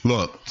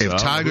 Look, if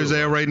Tiger's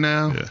there right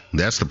now,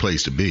 that's the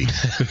place to be.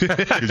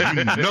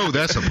 Because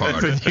that's a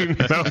party.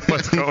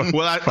 What's going on.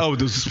 Well,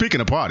 speaking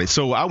of parties,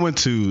 so I went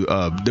to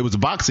there was a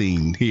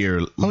boxing here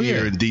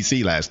in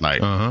D.C. last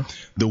night.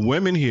 The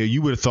women here,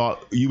 you would have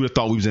thought we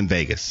was in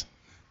Vegas.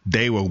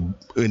 They were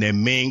in their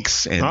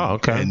minks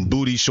and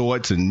booty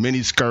shorts and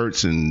mini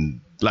skirts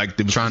and like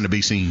they were trying to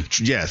be seen.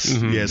 Yes,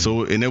 yeah.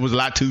 So and there was a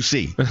lot to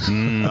see.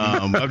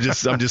 I'm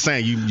just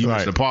saying you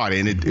missed the party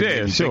and it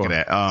made me think of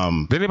that.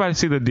 Did anybody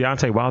see the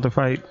Deontay Wilder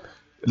fight?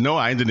 No,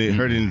 I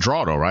heard it in the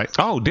draw though, right?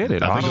 Oh, did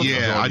it?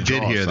 I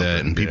did hear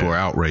that, and people were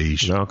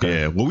outraged.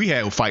 Okay. Yeah. Well, we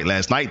had a fight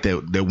last night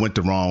that went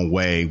the wrong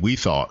way. We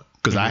thought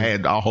because I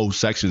had our whole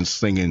section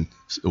saying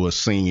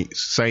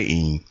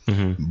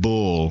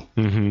bull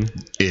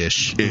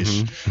ish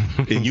in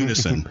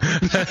unison.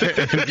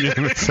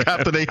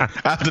 after they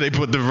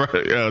put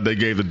they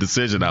gave the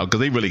decision out because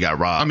they really got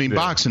robbed. I mean,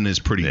 boxing is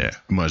pretty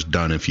much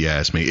done if you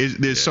ask me.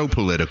 It's so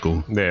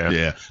political.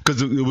 Yeah.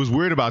 Because it was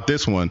weird about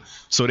this one.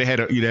 So you had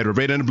a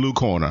red and a blue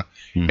corner.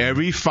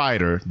 Every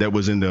fighter that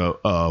was in the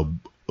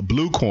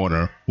blue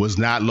corner was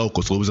not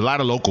local, so it was a lot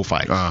of local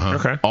fights.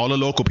 Okay. All the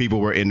local people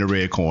were in the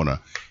red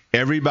corner.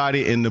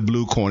 Everybody in the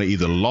blue corner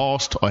either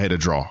lost or had a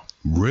draw.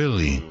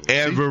 Really?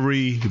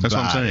 Everybody. That's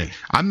what I'm saying.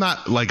 I'm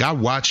not I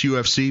watch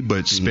UFC,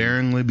 but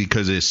sparingly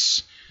because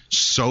it's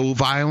so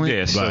violent.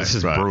 Yeah, so it's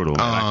just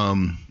brutal.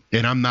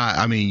 And I'm not.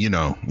 I mean,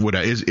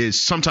 it's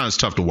sometimes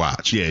tough to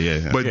watch.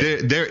 Yeah. But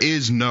there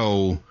is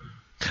no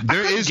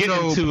There is get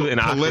no into an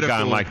political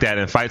octagon like that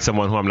and fight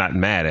someone who I'm not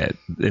mad at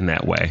in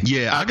that way.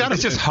 Yeah,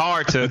 it's just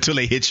hard to until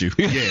they hit you.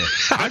 Yeah,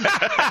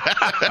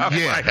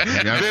 right.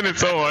 Then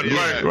it's on.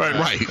 Yeah.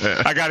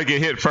 Right. I got to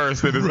get hit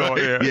first. Then it's on.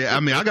 Yeah, I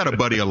mean, I got a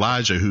buddy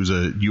Elijah who's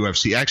a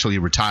UFC. Actually,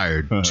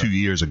 retired 2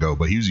 years ago,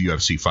 but he was a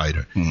UFC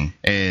fighter,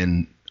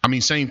 and. I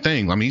mean, same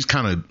thing. I mean, he's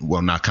kind of,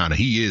 well, not kind of,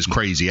 he is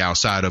crazy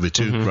outside of it,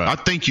 too. Right. I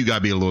think you got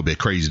to be a little bit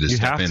crazy to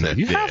step in there.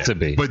 You have to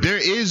be. But there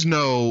is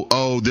no,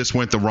 this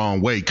went the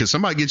wrong way. Because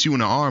somebody gets you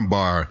in an arm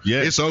bar,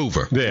 it's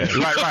over. Yeah,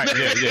 right.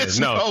 Yeah.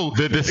 No,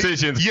 the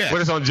decisions,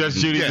 when it's on Judge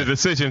Judy, the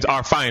decisions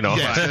are final.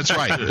 Yes, that's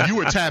right. You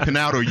were tapping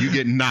out or you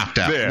get knocked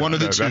out. Yeah, one of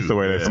the two. That's the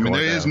way that's going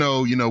there is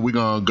no, we're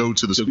going to go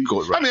to the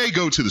scorecard. Right. I mean, they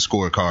go to the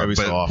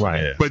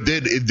scorecard. But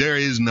there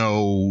is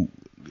no...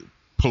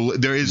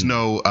 There is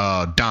no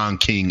Don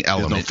King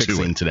element to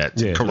that.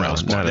 Yeah,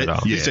 correct. Not at all.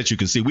 At least that you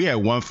can see. We had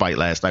one fight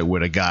last night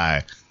where the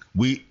guy,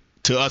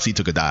 to us, he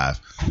took a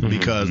dive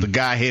because the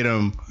guy hit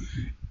him,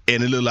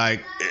 and it looked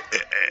like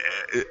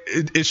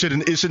it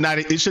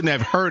shouldn't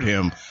have hurt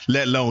him,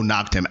 let alone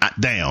knocked him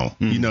down.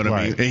 You know what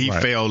I mean? And he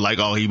felt like,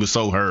 he was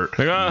so hurt.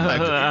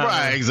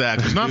 Right,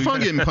 exactly. It's not fun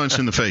getting punched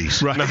in the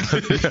face. Right.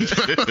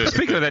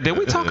 Speaking of that, did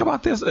we talk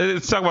about this?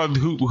 Let's talk about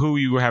who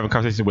you were having a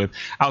conversation with.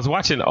 I was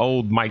watching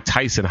old Mike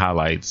Tyson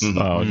highlights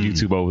on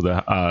YouTube over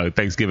the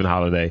Thanksgiving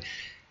holiday.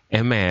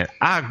 And man,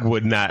 I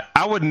would not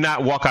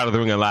walk out of the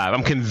ring alive.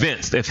 I'm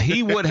convinced if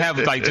he would have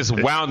just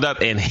wound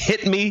up and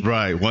hit me,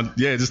 right? I would have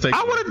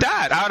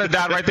died. I would have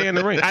died right there in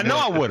the ring. I know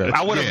I would have.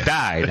 I would have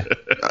died.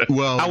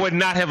 Well, I would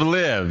not have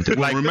lived.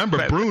 Well,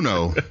 remember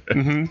Bruno?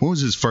 What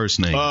was his first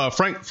name?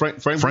 Frank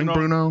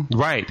Bruno.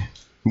 Right.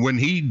 When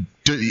he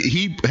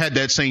had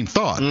that same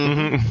thought,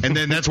 and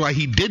then that's why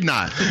he did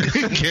not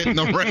get in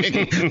the ring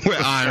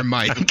with Iron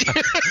Mike.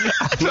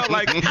 I feel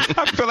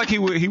like he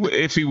would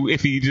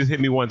if he just hit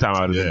me one time,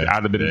 I'd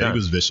have been done. He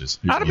was vicious.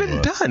 I'd have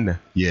been done.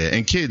 Yeah,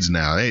 and kids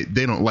now they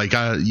don't like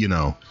I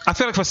feel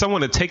like for someone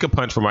to take a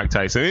punch from Mike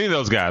Tyson, any of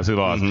those guys who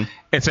lost,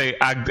 and say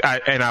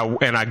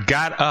I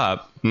got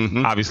up.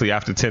 Obviously,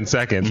 after 10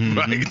 seconds,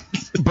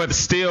 but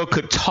still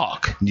could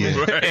talk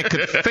and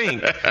could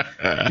think.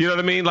 You know what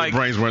I mean? Like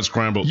brains weren't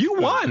scrambled. You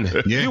won.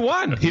 Yeah. You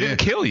won. He didn't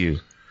kill you.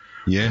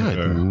 Yeah.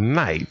 Good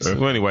night.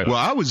 Well, anyway. Well,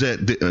 I was at.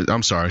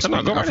 I'm sorry.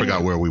 I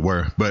forgot where we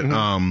were, but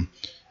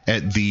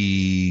at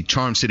the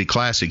Charm City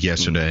Classic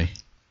yesterday.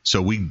 So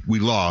we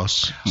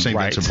lost St.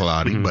 Vincent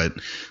Pallotti, but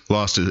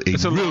lost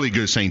a really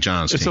good St.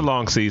 John's team. It's a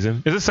long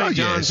season. Is it St.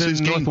 John's?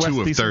 It's game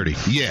 2 of 30.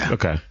 Yeah.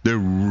 Okay. They're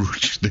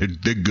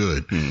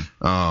good.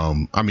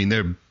 I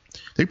mean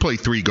they play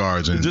 3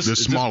 guards and the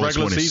smallest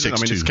one is 6'2". I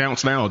mean, this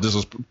counts now. This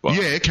is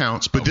it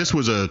counts. But this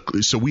was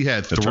so we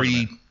had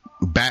 3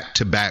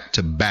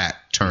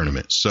 back-to-back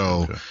tournaments.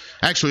 So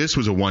actually this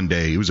was a one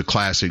day. It was a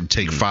classic.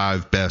 Take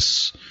 5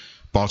 best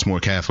Baltimore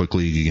Catholic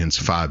League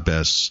against 5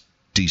 best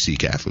DC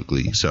Catholic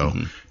League. So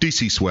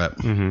DC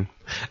swept. And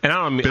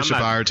Bishop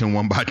Ireton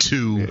won by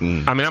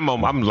 2. I mean,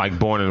 I'm like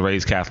born and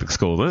raised Catholic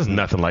school. There's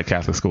nothing like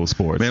Catholic school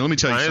sports. Man, let me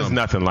tell you something. There's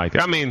nothing like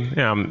it. I mean,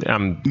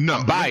 I'm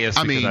biased.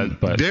 I mean,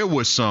 there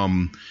was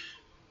some.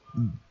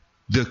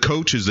 The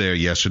coaches there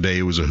yesterday,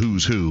 it was a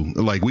who's who.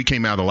 Like, we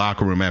came out of the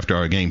locker room after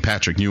our game.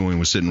 Patrick Ewing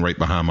was sitting right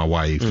behind my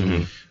wife.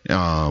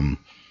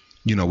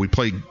 We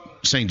played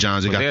St.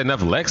 John's. Was there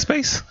enough leg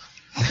space?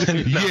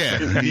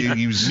 Yeah,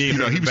 he was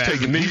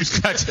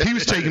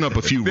taking up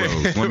a few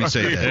rows. Let me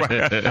say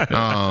that.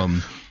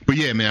 But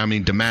yeah, man. I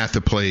mean,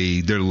 DeMatha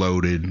played. They're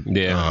loaded.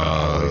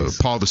 Yeah.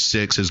 Paul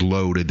VI is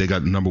loaded. They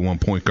got the number 1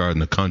 point guard in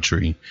the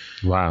country.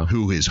 Wow.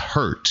 Who is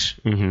hurt,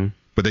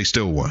 but they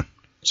still won.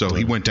 So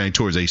he went down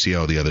towards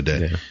ACL the other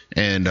day,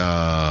 and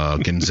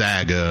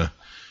Gonzaga,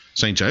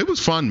 St. John. It was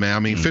fun, man. I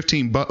mean,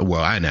 $15.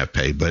 Well, I didn't have to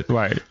pay, but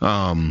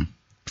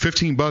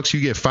 $15,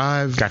 you get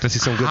 5. Got to see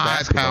some good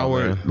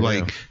high-powered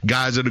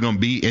guys that are going to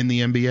be in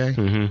the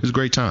NBA. It was a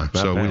great time.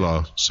 Not bad. We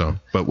lost. So,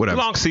 but whatever.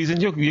 Long season.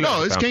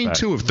 No, it's game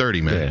 2 of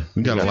 30, man. Yeah.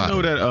 We got a lot.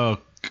 You know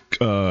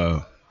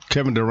that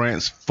Kevin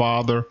Durant's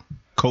father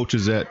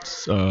coaches at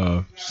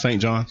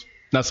St. John's?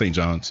 Not St.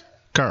 John's.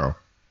 Carroll.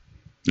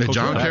 John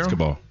Carroll?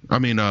 Basketball. I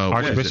mean,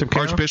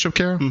 Archbishop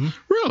Carroll?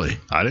 Really?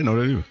 I didn't know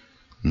that either.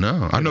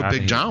 No, I know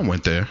Big John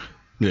went there.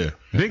 Yeah.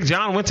 Big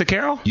John went to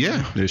Carroll?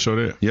 Yeah. They sure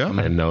did. Yeah. I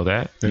didn't know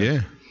that.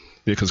 Yeah.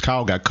 Because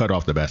Kyle got cut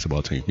off the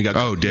basketball team. He got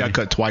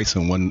cut twice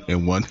in one. He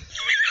got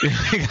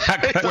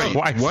cut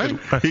twice.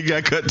 What? He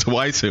got cut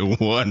twice in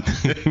one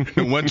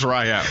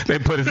tryout. They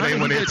put his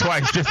name on there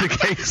twice just in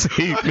case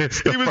he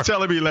missed. He was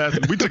telling me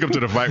we took him to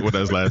the fight with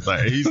us last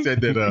night. He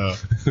said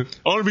that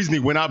only reason he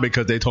went out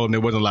because they told him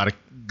there wasn't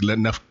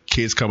enough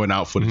kids coming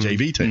out for the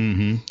JV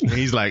team. And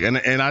he's like,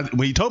 and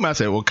when he told me, I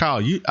said, well,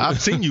 Kyle,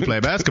 I've seen you play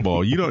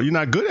basketball. You're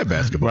not good at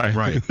basketball.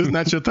 Right. It's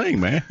not your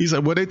thing, man. He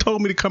said, well, they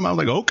told me to come out.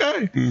 I was like,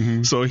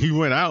 okay. So he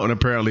went out and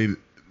apparently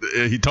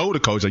he told the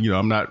coach,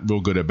 I'm not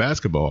real good at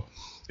basketball.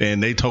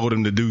 and they told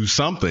him to do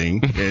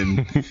something,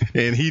 and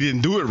he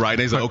didn't do it right.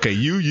 They said, okay,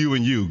 you,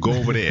 and you go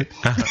over there.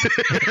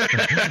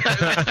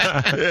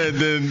 And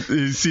then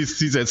she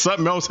said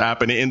something else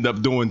happened. He ended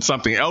up doing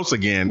something else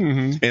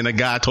again, and the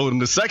guy told him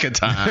the second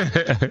time,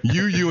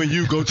 you, and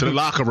you go to the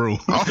locker room.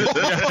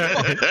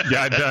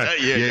 Yeah, done.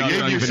 Yeah,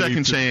 gave you a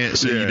second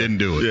chance, and you didn't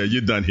do it. Yeah,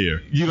 you're done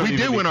here. We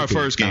did win our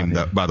first game,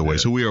 by the way,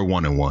 so we are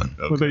 1-1.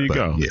 Well, there you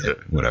go. Yeah,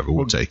 whatever.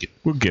 We'll take it.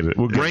 We'll get it.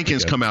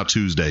 Rankings come out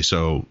Tuesday,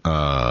 so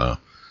what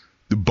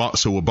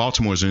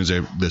Baltimore's in is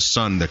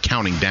they're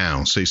counting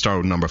down. So they start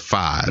with number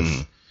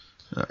 5,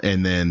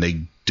 and then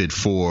they did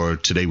 4.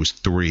 Today was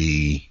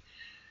 3,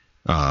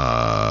 2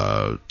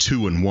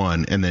 and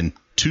 1, and then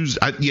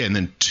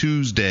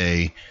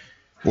Tuesday.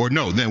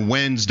 Then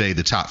Wednesday,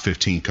 the top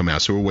 15 come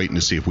out. So we're waiting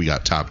to see if we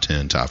got top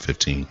 10, top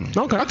 15.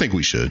 Okay. I think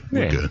we should. Yeah,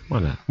 We're good. Why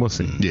not? We'll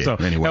see. Yeah, so,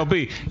 anyway.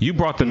 LB, you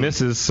brought the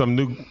missus some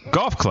new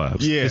golf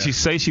clubs. Yeah. Did she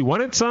say she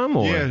wanted some?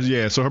 Or?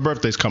 Yeah. So her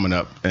birthday's coming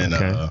up, and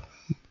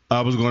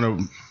I was going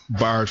to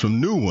buy her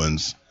some new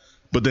ones,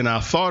 but then I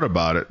thought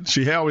about it.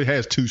 She always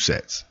has 2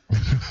 sets.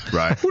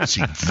 Right. What is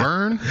she,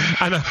 Vern?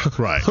 I know.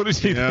 Right. Who does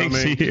she think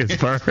she is,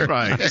 Vern?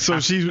 Right.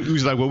 So she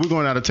was like, well, we're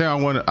going out of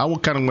town. I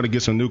kind of want to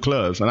get some new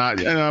clubs. And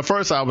at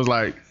first I was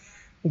like,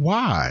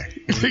 why?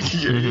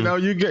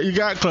 You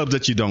got clubs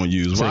that you don't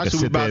use. So why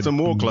should we buy some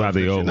more clubs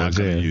that you're not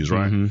going to use,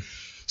 right? Mm-hmm.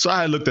 So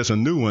I looked at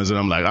some new ones, and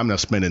I'm like, I'm not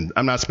spending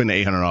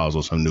 $800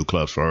 on some new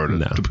clubs for her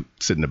to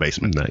sit in the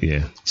basement.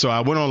 Yeah. So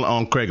I went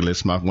on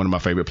Craigslist, one of my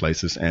favorite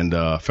places, and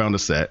found a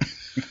set.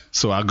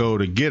 So I go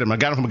to get them. I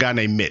got them from a guy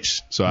named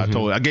Mitch. So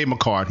I gave him a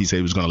card. He said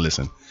he was going to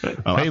listen.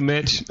 Hey,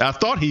 Mitch. I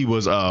thought he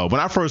was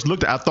when I first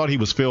looked, I thought he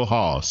was Phil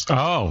Hawes.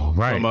 Oh,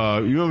 right.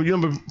 From, you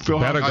remember Phil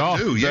Hawes? Better Golf.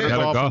 I do, yeah. Better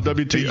Golf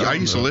from WT. I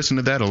used to listen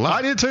to that a lot.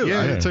 I did too.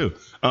 Yeah. I did too.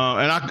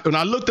 And when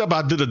I looked up,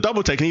 I did a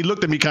double take, and he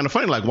looked at me kind of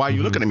funny, like, "Why are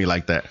you looking at me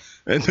like that?"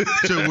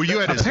 So were you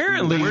at his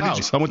Apparently,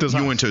 house? I went to his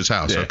house. You went to his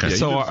house. Yeah, Okay. Yeah,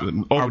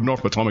 so over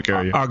North Potomac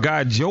area. Our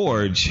guy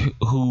George,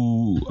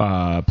 who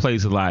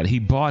plays a lot, he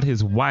bought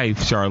his wife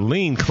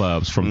Charlene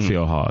clubs from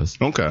Phil Hawes.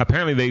 Okay.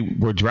 Apparently, they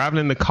were driving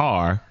in the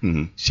car.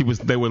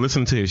 They were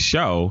listening to his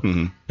show,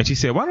 and she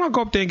said, "Why don't I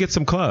go up there and get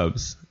some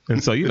clubs?"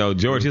 And so,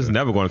 George is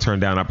never going to turn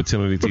down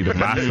opportunity to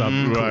buy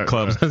some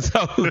clubs. And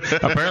so,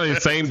 apparently,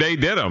 the same day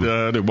did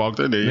them. They walked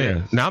in there.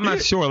 Yeah. Now, I'm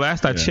not sure.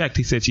 Last I checked,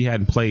 he said she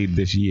hadn't played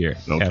this year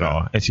at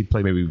all, and she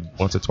played maybe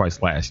once or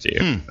twice last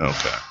year.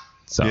 Okay.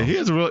 So he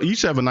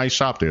used to have a nice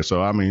shop there.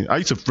 So I mean, I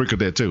used to frequent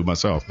there too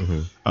myself.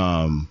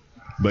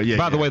 But yeah.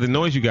 By the way, the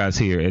noise you guys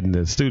hear in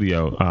the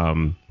studio,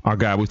 our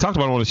guy, we talked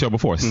about him on the show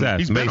before, Seth.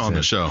 He's been on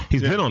the show.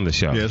 He's been on the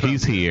show. Yeah,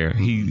 he's here.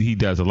 He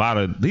does a lot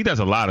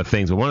of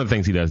things. But one of the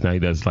things he does now,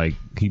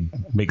 he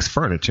makes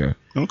furniture.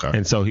 Okay.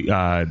 And so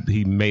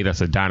he made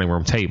us a dining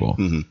room table,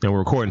 and we're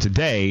recording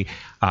today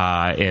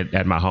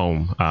at my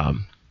home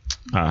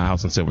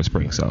house in Silver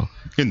Spring. So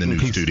in the new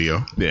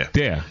studio.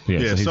 Yeah.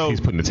 So he's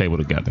putting the table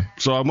together.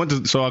 So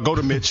I go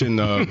to Mitch and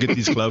get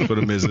these clubs for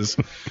the missus,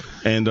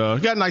 and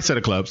got a nice set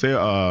of clubs. They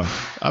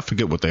I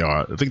forget what they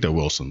are. I think they're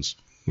Wilsons.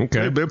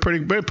 Okay. They're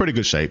pretty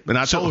good shape. And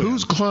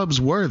whose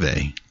clubs were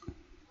they?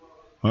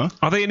 Huh?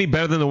 Are they any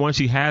better than the one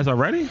she has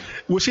already?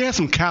 Well, she has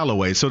some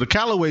Callaway. So the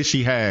Callaway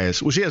she has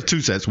 2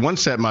 sets. One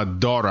set my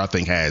daughter I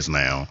think has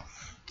now,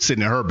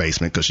 sitting in her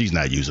basement because she's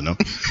not using them.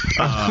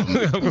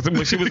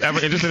 Was she ever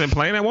interested in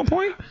playing at one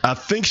point? I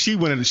think she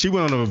went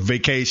on a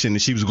vacation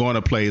and she was going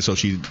to play, so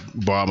she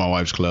borrowed my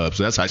wife's club.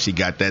 So that's how she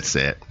got that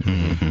set.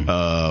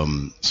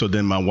 So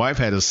then my wife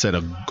had a set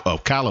of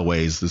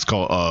Callaways. It's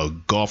called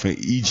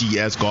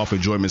EGS Golf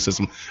Enjoyment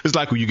System. It's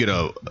like when you get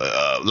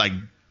like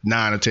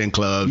 9 or 10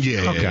 clubs.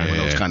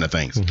 Those kind of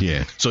things.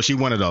 Yeah. So she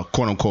wanted a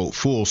quote unquote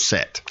full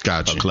set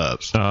of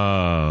clubs.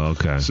 Oh,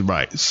 okay. So,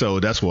 right. So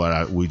that's what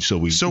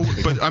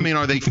but I mean,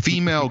 are they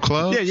female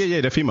clubs?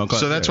 Yeah, they're female clubs.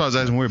 So that's why I was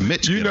asking where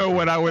Mitch. You know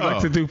what I would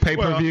like to do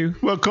pay-per-view?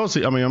 Well, of course,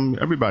 I mean,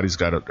 everybody's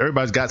got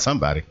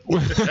somebody. No,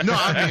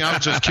 I mean, I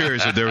was just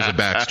curious if there was a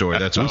backstory.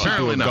 That's we should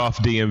do a golf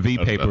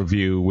DMV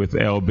pay-per-view with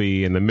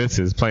LB and the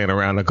missus playing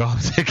around the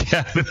golf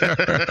together.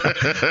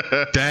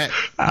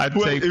 I'd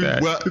take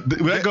that. Well,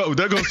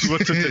 that goes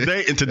to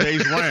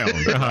today's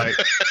round. Right?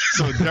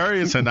 So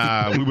Darius and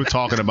I, we were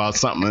talking about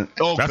something.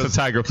 That's a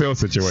Tiger Phil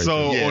situation.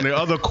 So on the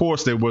other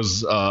course, there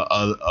was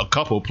a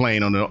couple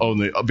playing on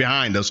the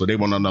behind us, so they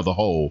went on another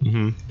hole.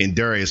 And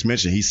Darius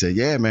mentioned, he said,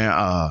 "Yeah, man,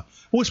 I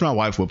wish my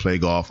wife would play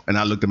golf." And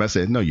I looked at him, I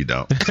said, "No, you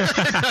don't."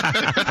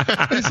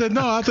 He said,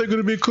 "No, I think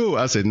it'd be cool."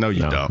 I said, "No,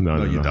 you don't.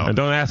 No, you don't. And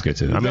don't ask her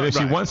to. I mean, if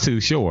she wants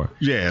to, sure.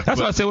 Yeah. That's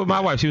what I said with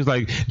my wife. She was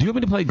like, "Do you want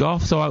me to play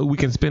golf so we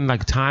can spend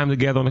like time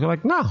together?" And I'm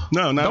like, "No,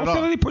 not at all.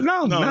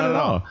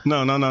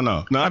 Not at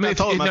all. No. I mean,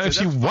 if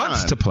she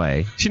wants to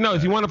play,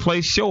 if you want to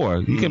play, sure,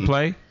 you can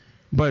play.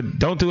 But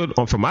don't do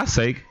it for my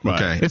sake.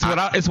 Okay.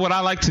 It's what I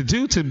like to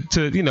do to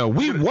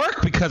we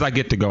work because I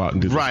get to go out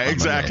and do this. Right,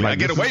 exactly. I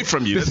get away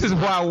from you. This is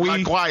why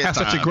we have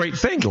such a great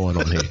thing going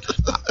on here.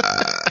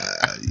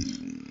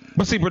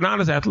 But see,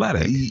 Bernarda's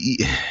athletic.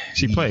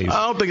 She plays.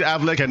 I don't think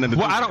athletic had nothing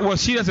to do with it. Well,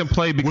 she doesn't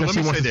play because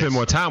she wants to spend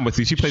more time with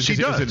you. She plays. She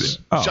does.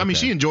 I mean,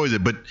 she enjoys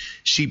it, but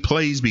she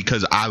plays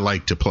because I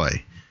like to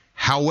play.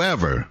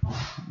 However,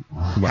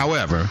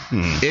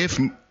 if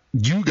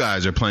you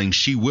guys are playing,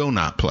 she will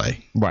not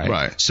play.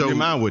 Right. So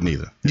mine wouldn't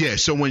either. Yeah.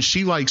 So when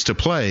she likes to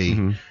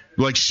play,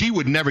 like she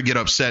would never get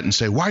upset and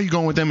say, "Why are you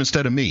going with them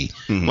instead of me?"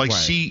 Like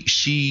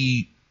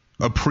she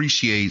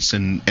appreciates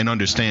and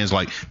understands,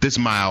 like, this is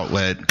my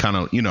outlet, kind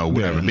of,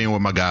 whatever, being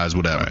with my guys,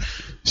 whatever. Right.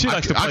 She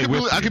likes to play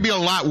with you. I could be a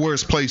lot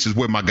worse places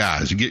with my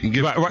guys. You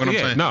get what I'm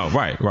saying? No,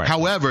 right.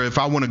 However, if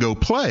I want to go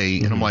play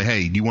and I'm like,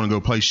 hey, do you want to go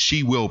play?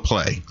 She will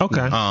play.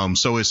 Okay.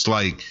 So it's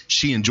like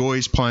she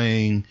enjoys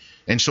playing.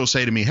 And she'll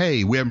say to me,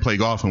 hey, we haven't played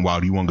golf in a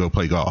while. Do you want to go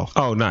play golf?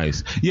 Oh,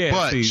 nice. Yeah.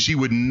 But she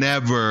would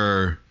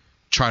never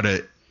try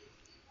to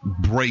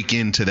break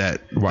into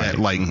that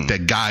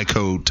that guy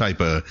code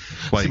type of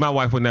like. See, my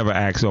wife would never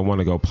ask, "I want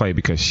to go play,"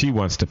 because she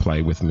wants to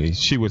play with me.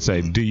 She would say,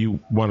 "Do you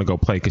want to go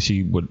play?" Because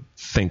she would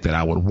think that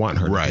I would want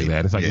her to do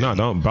that. It's like, no,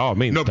 don't, by all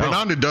means. No,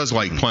 Bernarda does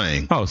like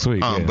playing. Oh,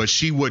 sweet. But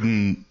she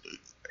wouldn't.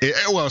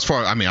 Well, as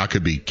far, I mean, I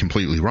could be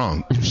completely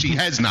wrong. She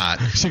has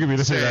not. She could be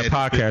listening to that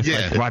podcast.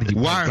 Yeah. Like,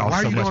 why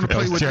are you going to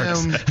play with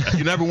them?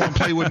 You never want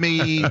to play with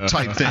me,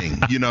 type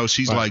thing.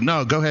 She's like,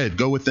 no, go ahead,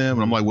 go with them.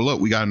 And I'm like, well, look,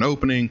 we got an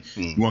opening.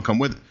 You want to come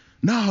with?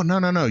 No.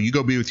 You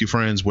go be with your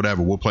friends,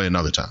 whatever. We'll play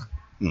another time.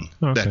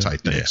 That type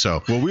thing. Yeah.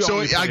 So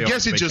I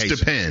guess it just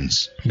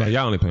depends. Yeah,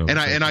 y'all only play on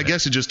and I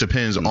guess it just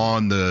depends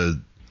on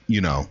the,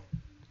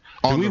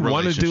 on do we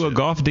want to do a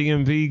golf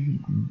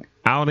DMV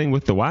outing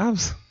with the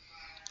wives?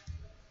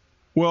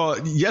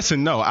 Well, yes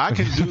and no. I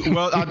can do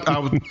well.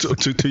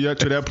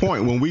 To that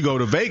point, when we go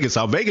to Vegas,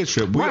 our Vegas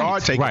trip, we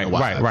are taking the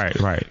wives.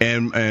 Right.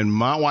 And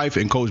my wife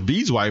and Coach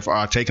B's wife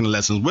are taking the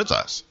lessons with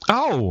us.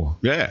 Oh,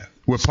 yeah.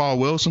 With Paul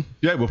Wilson?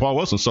 Yeah, with Paul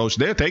Wilson. So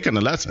they're taking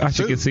the lessons. I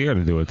should get Sierra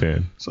to do it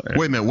then. So,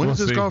 wait a minute. When is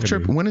this golf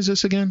trip? When is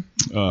this again?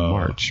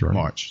 March. Right?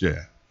 March.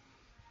 Yeah.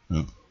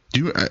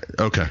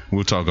 Okay,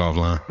 we'll talk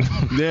offline.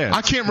 Yeah,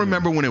 I can't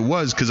remember when it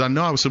was because I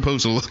know I was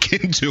supposed to look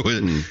into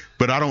it,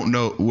 but I don't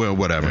know. Well,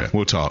 whatever. Yeah.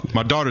 We'll talk.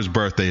 My daughter's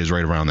birthday is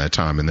right around that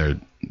time, and they're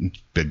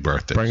big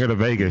birthday. Bring her to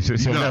Vegas.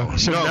 She'll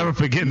never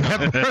forget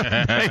that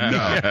birthday. No,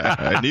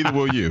 and neither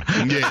will you.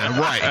 Yeah,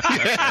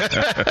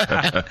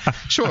 right.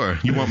 Sure.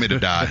 You want me to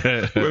die?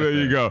 Well, there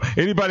you go.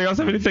 Anybody else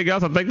have anything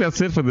else? I think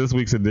that's it for this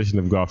week's edition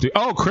of Golf.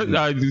 Oh,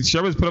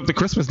 Sherman's put up the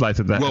Christmas lights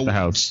at the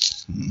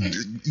house.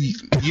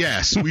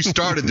 Yes, we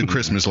started the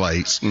Christmas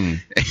lights.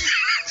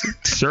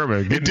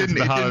 Sherman, getting into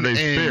the holiday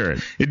spirit.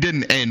 It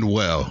didn't end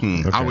well.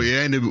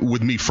 It ended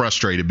with me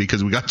frustrated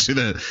because we got to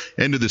the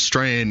end of the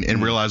strand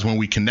and realized when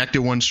we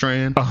connected one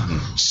strand,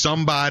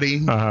 somebody,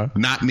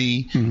 not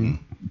me,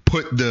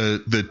 put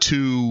the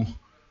two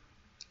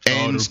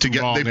ends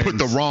together. They put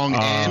the wrong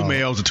end. 2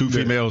 males and 2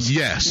 females.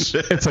 Yes.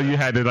 And so you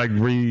had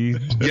to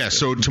Yeah,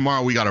 so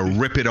tomorrow we got to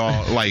rip it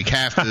all, like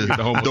half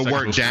the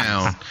work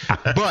down.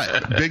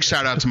 But big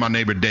shout out to my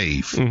neighbor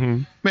Dave.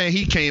 Man,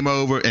 he came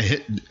over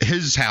and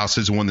his house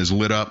is one that's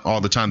lit up all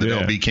the time that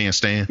LB can't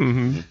stand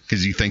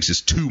because he thinks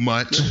it's too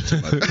much.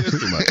 It's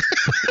too much.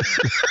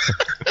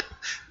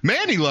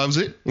 Manny loves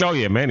it. Oh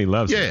yeah, Manny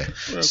loves it.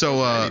 Yeah.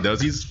 So he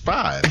does. He's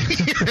 5.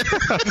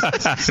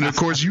 And of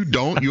course you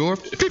don't. You're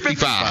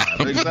 55.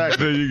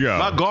 Exactly. There you go.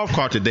 My golf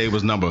cart today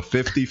was number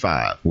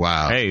 55.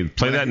 Wow. Hey,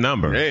 play that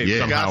number. Hey,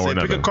 yeah. Guy said,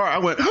 pick a cart. I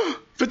went,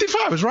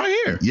 55 is right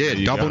here.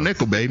 Yeah, double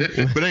nickel, baby.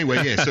 But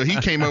anyway, yeah. So he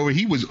came over.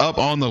 He was up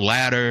on the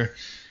ladder.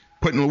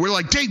 We're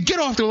like, Dave, get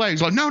off the ladder.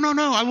 He's like, no,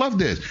 I love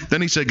this.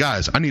 Then he said,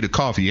 guys, I need a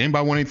coffee.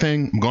 Anybody want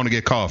anything? I'm going to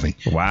get coffee.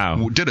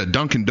 Wow. Did a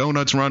Dunkin'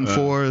 Donuts run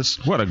for us.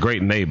 What a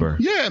great neighbor.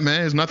 Yeah,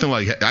 man. It's nothing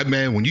like,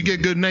 man, when you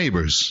get good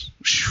neighbors,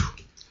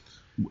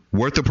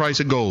 worth the price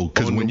of gold.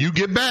 Because when you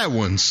get bad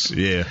ones,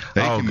 they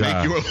can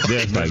make your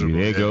life miserable.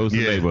 There goes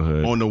the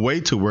neighborhood. On the way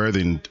to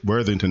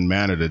Worthington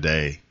Manor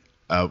today,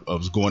 I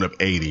was going up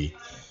 80.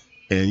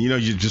 And, you're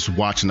just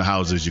watching the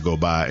houses you go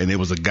by. And there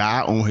was a guy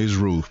on his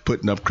roof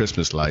putting up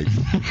Christmas lights.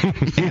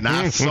 And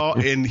I saw,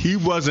 and he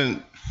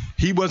wasn't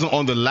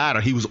on the ladder.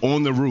 He was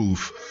on the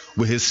roof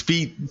with his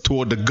feet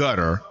toward the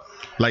gutter,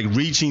 like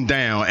reaching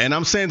down. And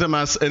I'm saying to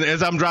myself, and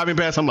as I'm driving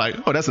past, I'm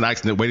like, oh, that's an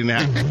accident waiting to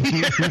happen.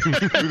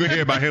 We're going to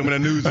hear about him in the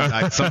news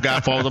tonight. Some guy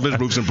falls off his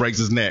roof and breaks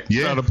his neck.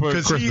 Yeah. To put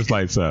Christmas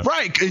lights up.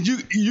 Right. And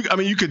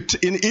you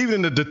could,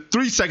 even in the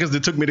 3 seconds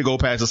that took me to go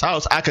past his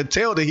house, I could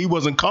tell that he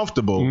wasn't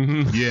comfortable.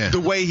 Yeah. The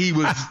way he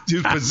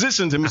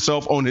positioned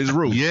himself on his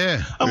roof.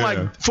 Yeah. I'm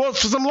like, for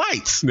some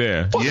lights.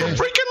 Yeah. For some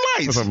freaking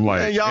lights. For some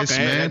lights. Man, y'all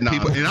can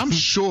people, and I'm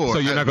sure. So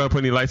you're not going to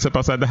put any lights up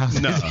outside the house?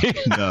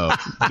 No.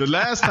 The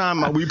last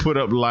time we put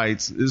up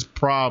lights is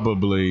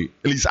probably,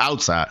 at least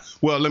outside.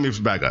 Well, let me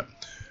back up.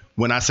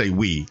 When I say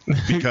we,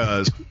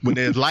 because when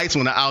there's lights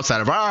on the outside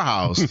of our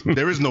house,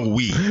 there is no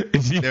we.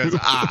 There's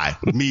I,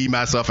 me,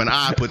 myself, and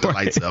I put the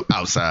lights up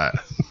outside.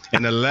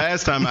 And the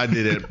last time I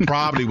did it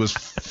probably was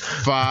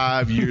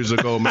 5 years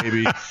ago,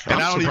 maybe.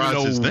 And I don't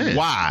even know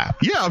why.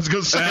 Yeah, I was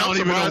going to say. I don't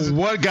even know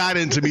what got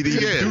into me to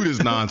even do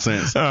this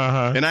nonsense.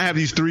 And I have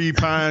these 3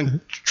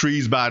 pine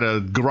trees by the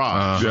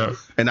garage.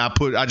 And I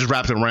just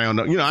wrapped it around.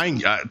 You know, I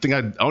don't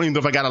even know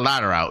if I got a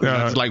ladder out.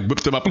 I just like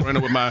whipped them up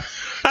around with my,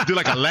 do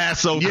like a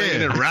lasso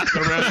thing and wrapped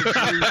it around the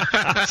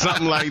tree.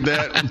 Something like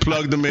that. And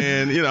plugged them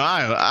in. You know,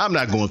 I'm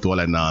not going through all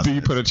that nonsense. Do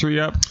you put a tree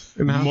up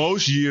in the house?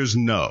 Most years,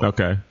 no.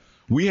 Okay.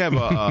 We have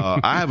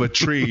I have a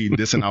tree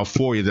that's in our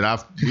foyer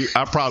that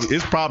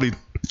it's probably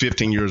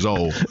 15 years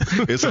old.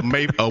 It's a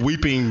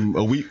weeping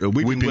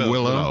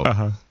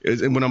willow.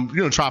 It's when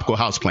I'm tropical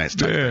house plants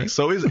type thing.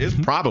 So it's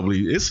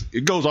probably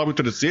it goes all the way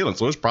to the ceiling.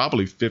 So it's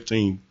probably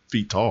 15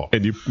 feet tall.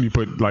 And you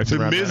put lights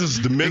around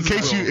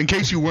that? In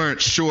case you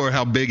weren't sure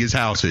how big his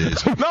house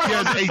is. No, he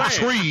has a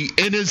tree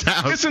in his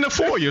house. It's in the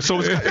foyer, so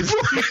it's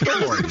 2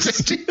 stories.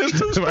 It's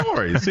 2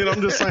 stories. You know,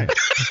 I'm just saying.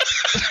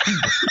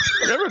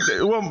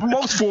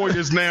 Most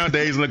foyers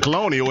nowadays in the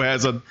colonial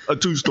has a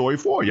 2-story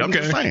foyer. I'm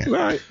just saying.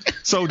 Right.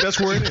 So that's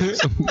where it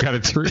is. Got a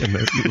tree in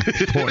the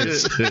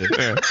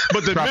foyer.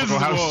 But the tropical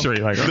house tree,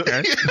 like,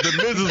 okay. The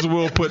missus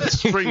will put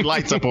string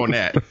lights up on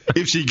that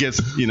if she gets,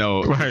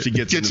 if she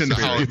gets in the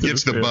house,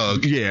 gets the bug.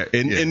 Yeah,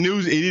 and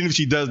news. Even if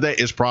she does that,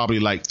 it's probably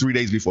like 3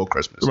 days before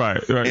Christmas. Right.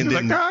 And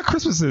then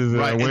Christmas is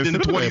right. And then the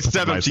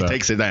 27th she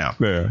takes it down.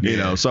 Yeah. You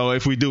know. So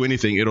if we do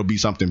anything, it'll be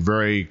something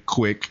very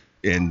quick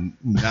and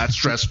not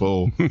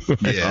stressful.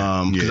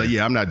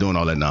 I'm not doing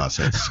all that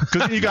nonsense.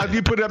 Because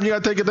you put it up, you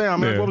got to take it down.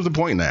 Man, what was the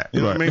point in that?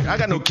 You know what I mean? I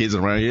got no kids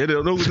around here.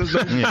 No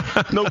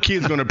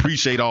kids going to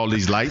appreciate all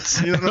these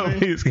lights. You know what I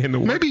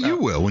mean? Maybe you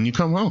will when you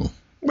come home.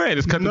 Man,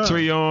 just cut the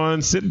tree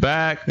on, sit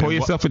back, pour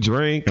yourself a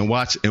drink, and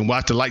watch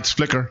the lights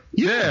flicker.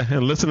 Yeah,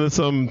 and listen to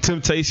some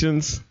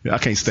Temptations. I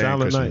can't stand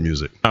Christmas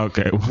music.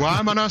 Okay, why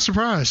am I not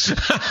surprised?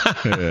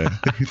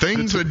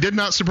 Things that did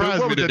not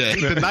surprise me today.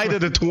 The night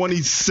of the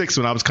 26th,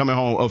 when I was coming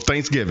home of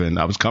Thanksgiving,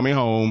 I was coming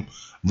home.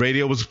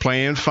 Radio was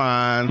playing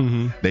fine.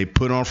 Mm-hmm. They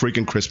put on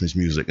freaking Christmas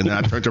music, and then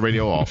I turned the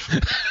radio off. I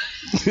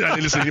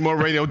didn't listen to any more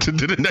radio to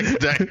the next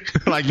day.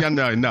 Like,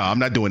 no, I'm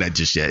not doing that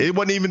just yet. It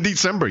wasn't even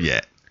December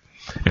yet.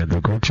 And the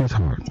Grinch's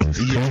heart.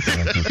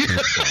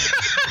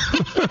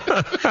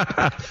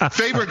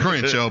 Favorite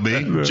Grinch,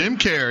 LB? Jim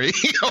Carrey.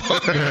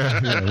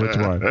 Which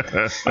one?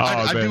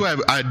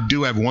 I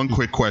do have one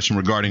quick question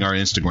regarding our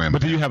Instagram.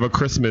 But do you have a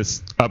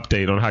Christmas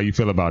update on how you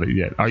feel about it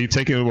yet? Are you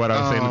taking what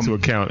I was saying into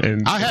account?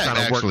 And I have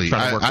actually.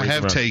 I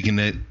have taken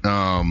it.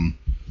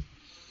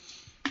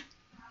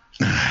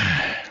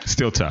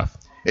 Still tough.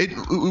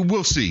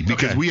 We'll see,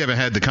 because we haven't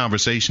had the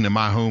conversation in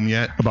my home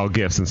yet about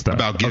gifts and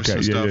stuff. I've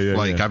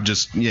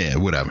just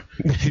whatever.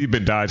 You've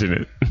been dodging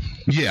it.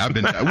 Yeah, I've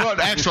been. Well,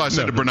 actually, I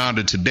said to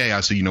Bernarda today. I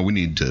said, we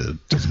need to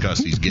discuss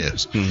these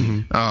gifts.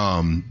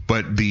 Mm-hmm.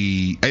 But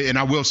and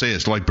I will say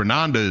this, like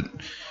Bernarda,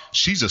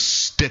 she's a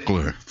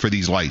stickler for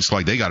these lights.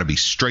 Like, they got to be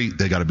straight.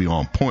 They got to be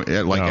on point.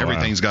 Like,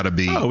 everything's got to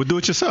be. Oh, we'll do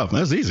it yourself.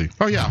 That's easy.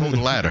 Oh, yeah. Hold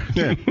the ladder.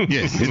 Yeah,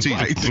 it's easy.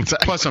 Right.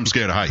 Plus, I'm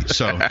scared of heights.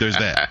 So there's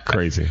that.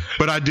 Crazy.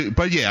 But I do.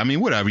 But yeah, I mean,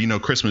 whatever.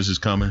 Christmas is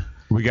coming.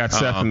 We got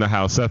Seth in the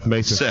house. Seth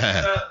Mason.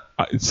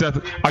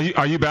 Seth,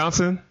 are you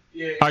bouncing?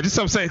 Yeah. Just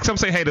some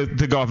say hey to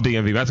Golf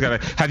DMV. That's gotta.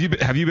 Have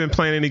you been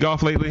playing any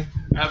golf lately?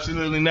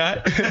 Absolutely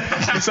not.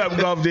 What's up,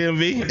 Golf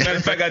DMV? Matter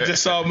of fact, I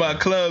just saw my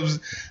club's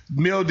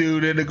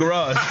mildewed in the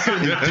garage.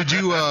 Did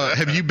you?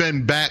 Have you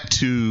been back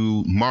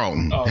to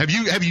Marlton? Oh. Have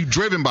you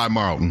driven by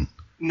Marlton?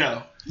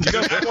 No.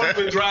 I won't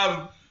even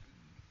drive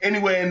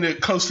anywhere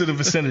close to the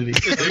vicinity.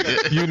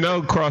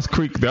 Cross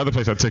Creek, the other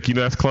place I took,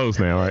 that's closed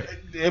now, right?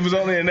 It was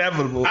only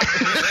inevitable. Too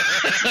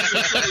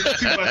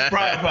much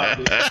pride,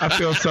 probably. I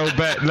feel so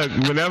bad. Look,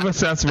 whenever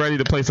Seth's ready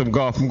to play some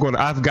golf,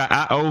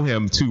 I owe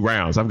him 2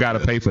 rounds. I've got to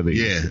pay for these.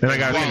 Yeah. And I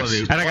got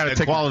to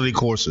take quality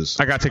courses.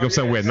 I got to take them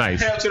somewhere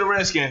nice. Hell to the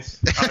Redskins.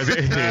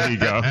 There you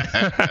go.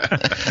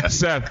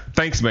 Seth,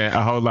 thanks, man,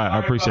 a whole lot. I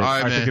appreciate it. All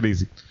right, take it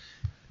easy.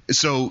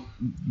 So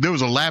there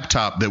was a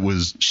laptop that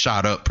was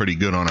shot up pretty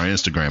good on our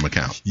Instagram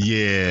account.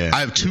 Yeah.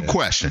 I have 2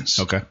 questions.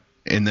 Okay.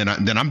 And then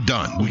I'm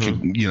done. We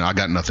can, I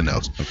got nothing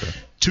else. Okay.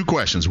 2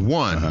 questions.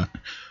 One,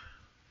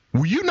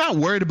 were you not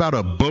worried about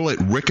a bullet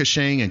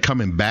ricocheting and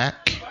coming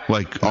back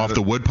off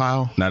the wood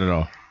pile? Not at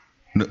all.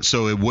 No,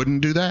 so it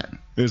wouldn't do that?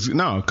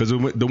 No, because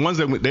the ones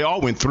they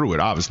all went through it,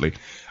 obviously.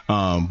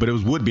 But it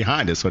was wood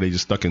behind it, so they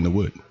just stuck in the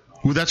wood.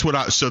 Well, that's what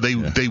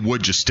they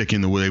would just stick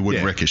in the wood. They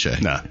wouldn't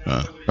ricochet. No.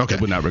 Okay.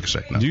 They would not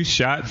ricochet. No. You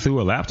shot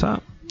through a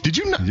laptop? Did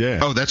you not?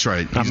 Yeah. Oh, that's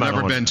right. He's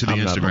never been to the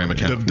Instagram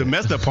account. The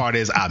messed up part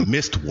is I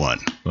missed one.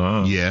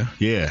 Yeah.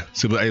 Yeah.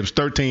 So it was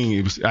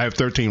 13. I have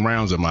 13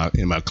 rounds in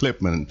my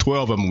clip, and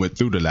 12 of them went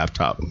through the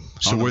laptop.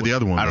 So where the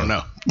other one? I don't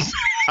know.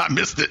 I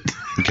missed it.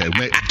 Okay.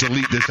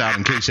 Delete this out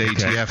in case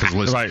ATF is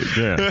listening.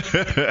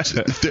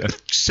 Right. Yeah.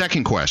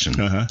 Second question.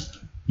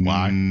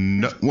 Why?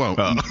 No, well,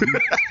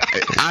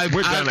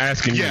 We're done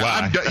asking you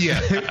why.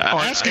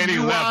 On asking any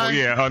you level, why.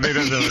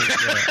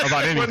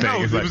 about anything. No, I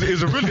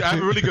have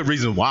a really good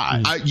reason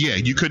why.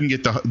 You couldn't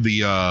get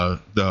the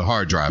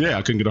hard drive. Yeah,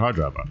 I couldn't get a hard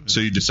drive out. So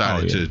you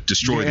decided to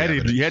destroy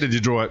you had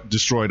to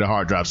destroy the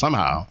hard drive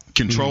somehow.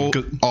 Control,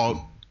 Alt,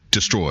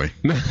 destroy.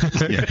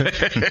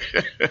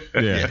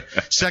 Yeah.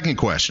 Second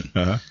question.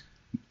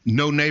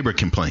 No neighbor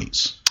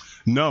complaints.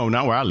 No,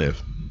 not where I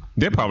live.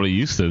 They're probably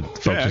used to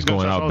folks just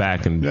going out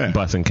back and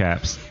busting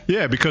caps.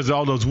 Yeah, because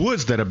all those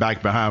woods that are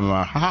back behind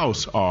my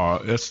house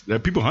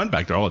people hunt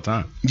back there all the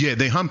time. Yeah,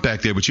 they hunt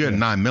back there, but you had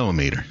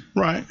 9mm.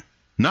 Right.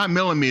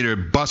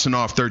 9mm busting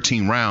off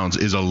 13 rounds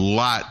is a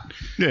lot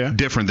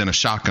different than a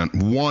shotgun.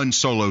 One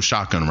solo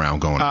shotgun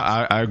round going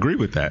on. I agree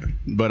with that,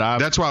 but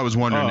that's why I was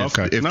wondering if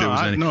there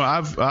was any. No,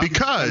 I've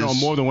on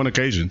more than one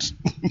occasions,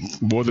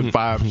 more than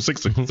 5,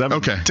 6, 7,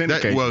 10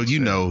 occasions. Well, you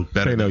know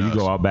better. They know you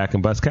go out back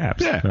and bust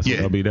caps. Yeah, that's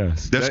what LB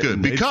does. That's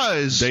good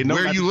because they know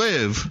where you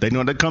live. They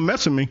know they come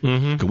mess with me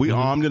because we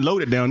armed and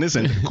loaded down this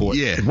end of the court.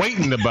 Yeah,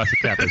 waiting to bust a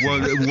cap.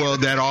 Well,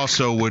 that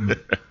also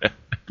would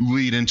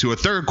lead into a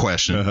third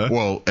question.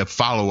 Well, a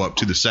follow-up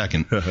to the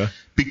second.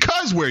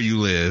 Because where you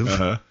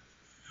live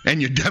and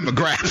your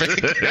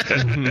demographic,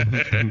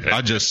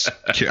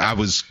 I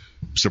was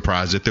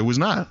surprised that there was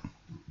not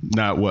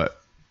what?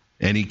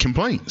 Any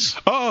complaints.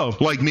 Oh.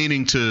 Like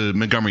meaning to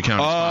Montgomery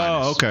County.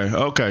 Oh,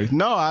 okay.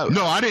 No,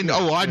 I didn't.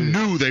 I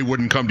knew they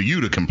wouldn't come to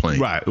you to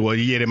complain. Right. Well,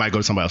 yeah, they might go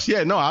to somebody else.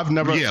 Yeah, no, I've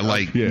never. Yeah,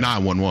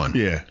 911.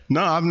 Yeah.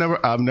 No,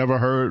 I've never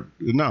heard.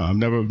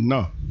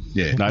 No.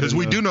 Yeah. Because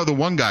we do know the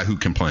one guy who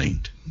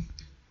complained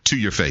to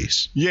your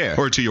face. Yeah.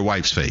 Or to your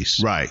wife's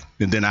face. Right.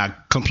 And then I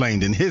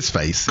complained in his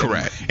face.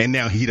 Correct. And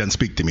now he doesn't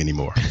speak to me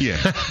anymore. Yeah.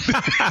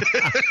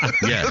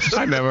 Yes.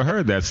 I never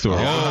heard that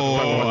story.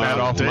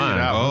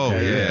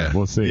 Yeah.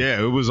 We'll see.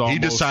 Yeah, it was almost. He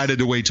decided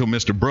to wait till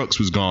Mr. Brooks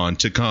was gone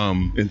to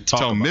come and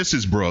tell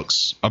Mrs.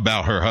 Brooks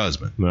about her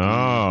husband.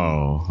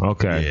 Oh,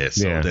 okay. Yeah,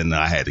 so then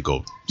I had to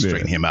go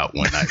straighten him out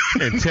one night.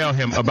 And tell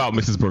him about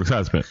Mrs. Brooks'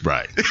 husband.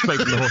 Right. Straight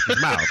from the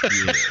horse's mouth.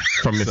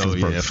 From Mrs.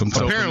 Brooks.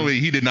 Apparently,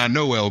 he did not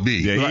know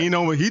LB. Yeah,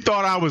 he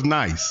thought I was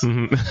nice.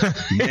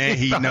 Mm-hmm. Man,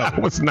 he know. I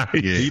was nice.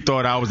 Yeah. He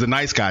thought I was the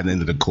nice guy at the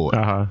end of the court.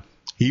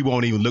 He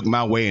won't even look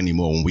my way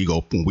anymore when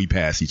we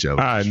pass each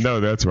other. I know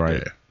that's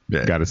right.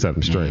 Yeah. Got to set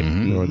him straight.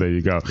 Well, there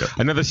you go. Yep.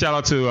 Another shout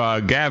out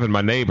to Gavin,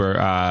 my neighbor,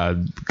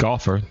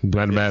 golfer.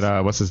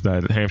 What's his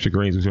name? Hampshire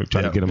Greens. We're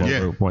trying to get him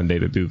over one day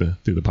to do the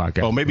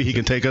podcast. Oh, maybe he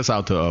can take us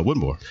out to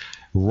Woodmore.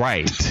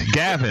 Right.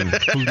 Gavin,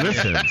 who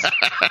listens,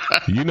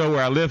 you know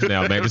where I live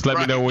now, man. Just let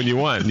me know when you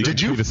want.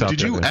 Did you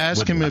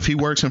ask him if he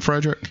works in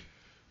Frederick?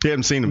 You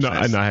haven't seen him? No,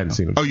 I hadn't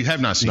seen him. Oh, you have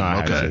not seen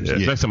him? Okay.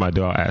 Yeah. Next time I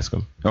do, I'll ask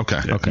him. Okay.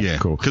 Yeah.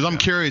 Cool. Because I'm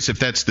curious if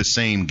that's the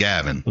same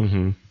Gavin.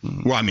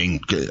 Mm-hmm. Well, I mean,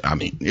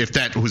 if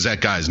that was that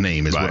guy's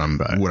name is what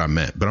I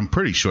meant, but I'm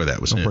pretty sure that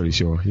was him. I'm pretty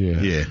sure.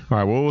 Yeah. All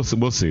right. Well, we'll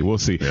see.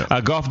 Yeah.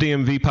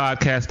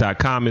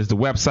 GolfDMVpodcast.com is the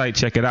website.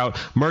 Check it out.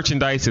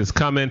 Merchandise is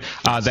coming.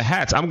 The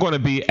hats. I'm going to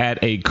be at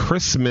a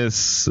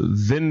Christmas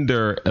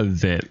vendor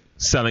event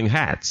selling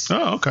hats.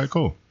 Oh, okay,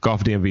 cool.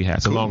 Golf DMV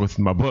hats, along with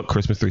my book,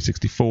 Christmas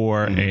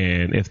 364.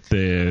 And if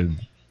the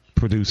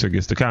producer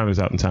gets the calendars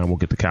out in time, we'll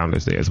get the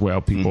calendars there as well,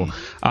 people.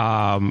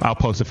 I'll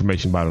post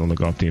information about it on the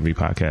Golf DMV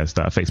podcast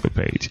Facebook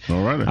page.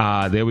 All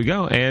right. There we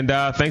go. And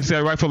thanks,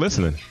 everybody, for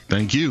listening.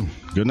 Thank you.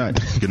 Good night.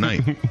 Good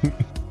night.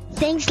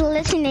 Thanks for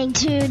listening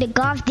to the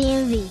Golf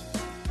DMV.